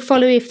can people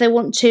follow you if they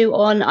want to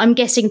on, I'm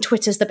guessing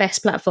Twitter's the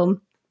best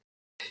platform?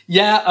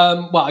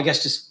 Yeah, well, I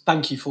guess just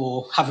thank you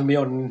for having me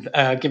on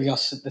and giving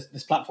us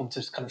this platform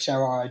to kind of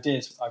share our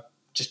ideas. I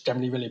just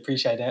generally really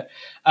appreciate it.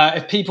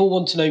 If people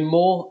want to know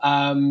more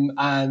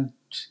and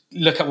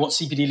look at what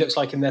CPD looks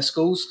like in their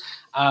schools,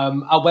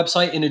 our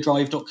website,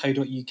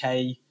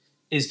 innerdrive.co.uk,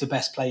 is the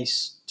best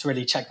place to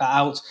really check that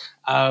out.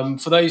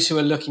 For those who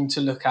are looking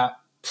to look at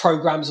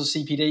programs of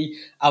CPD,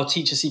 our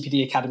Teacher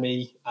CPD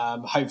Academy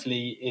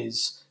hopefully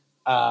is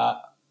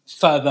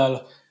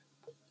further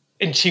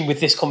in tune with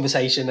this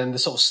conversation and the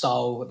sort of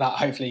style that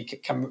hopefully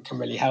can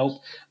really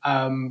help.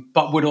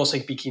 But would also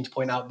be keen to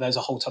point out there's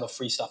a whole ton of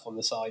free stuff on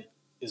the site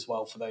as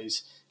well for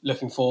those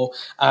looking for.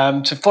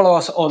 To follow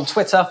us on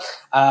Twitter,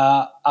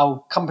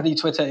 our company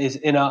Twitter is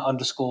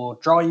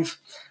inner_drive.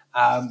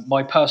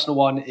 My personal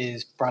one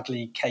is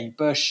Bradley K.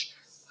 Busch.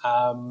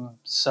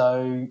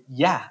 So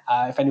yeah,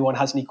 if anyone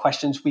has any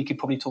questions, we could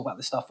probably talk about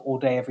this stuff all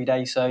day, every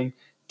day. So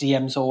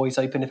DMs are always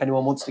open if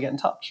anyone wants to get in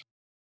touch.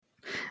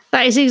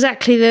 That is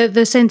exactly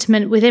the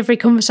sentiment with every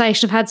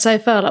conversation I've had so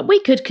far. Like, we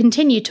could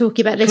continue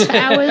talking about this for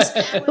hours,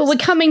 but we're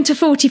coming to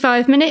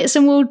 45 minutes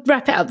and we'll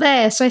wrap it up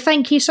there. So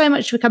thank you so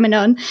much for coming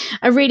on.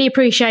 I really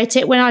appreciate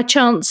it when I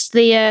chanced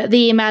the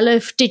email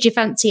of, did you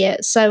fancy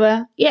it?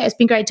 So yeah, it's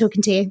been great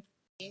talking to you.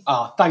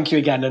 Thank you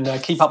again,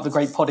 and keep up the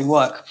great podding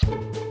work.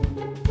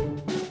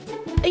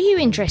 Are you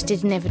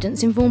interested in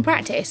evidence-informed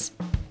practice?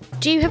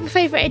 Do you have a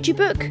favourite edu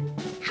book?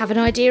 Have an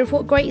idea of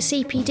what great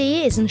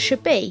CPD is and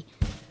should be?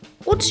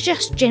 Or to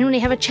just generally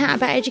have a chat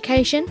about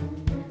education?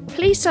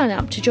 Please sign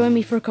up to join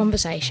me for a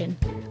conversation.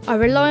 I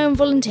rely on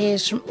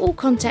volunteers from all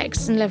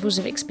contexts and levels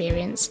of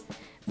experience.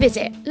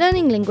 Visit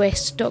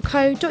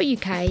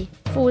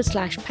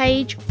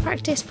learninglinguist.co.uk/page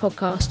practice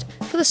podcast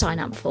for the sign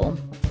up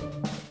form.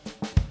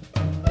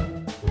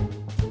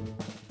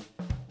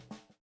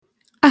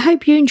 I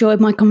hope you enjoyed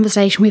my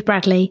conversation with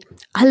Bradley.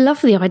 I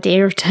love the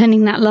idea of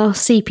turning that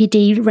last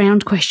CPD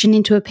round question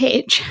into a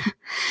pitch.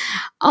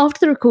 After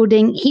the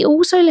recording, he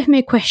also left me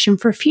a question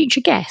for a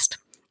future guest.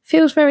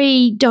 Feels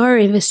very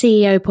Diary of a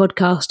CEO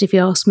podcast, if you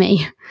ask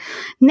me.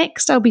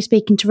 Next, I'll be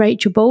speaking to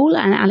Rachel Ball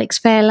and Alex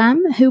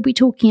Fairlamb, who will be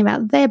talking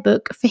about their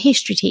book for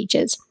history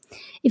teachers.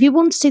 If you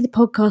want to see the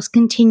podcast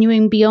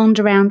continuing beyond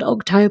around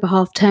October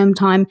half-term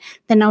time,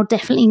 then I'll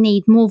definitely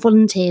need more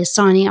volunteers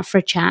signing up for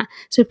a chat,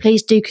 so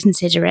please do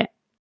consider it.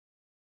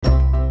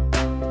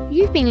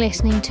 You've been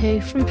listening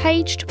to From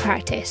Page to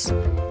Practice.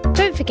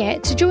 Don't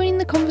forget to join in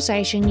the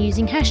conversation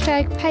using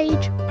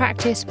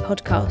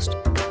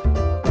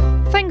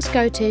 #PagePracticePodcast. Thanks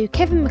go to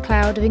Kevin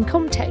McLeod of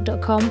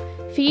Incompetech.com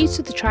for use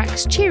of the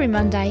tracks Cheery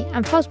Monday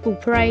and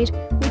Fuzzball Parade,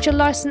 which are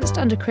licensed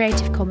under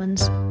Creative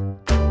Commons.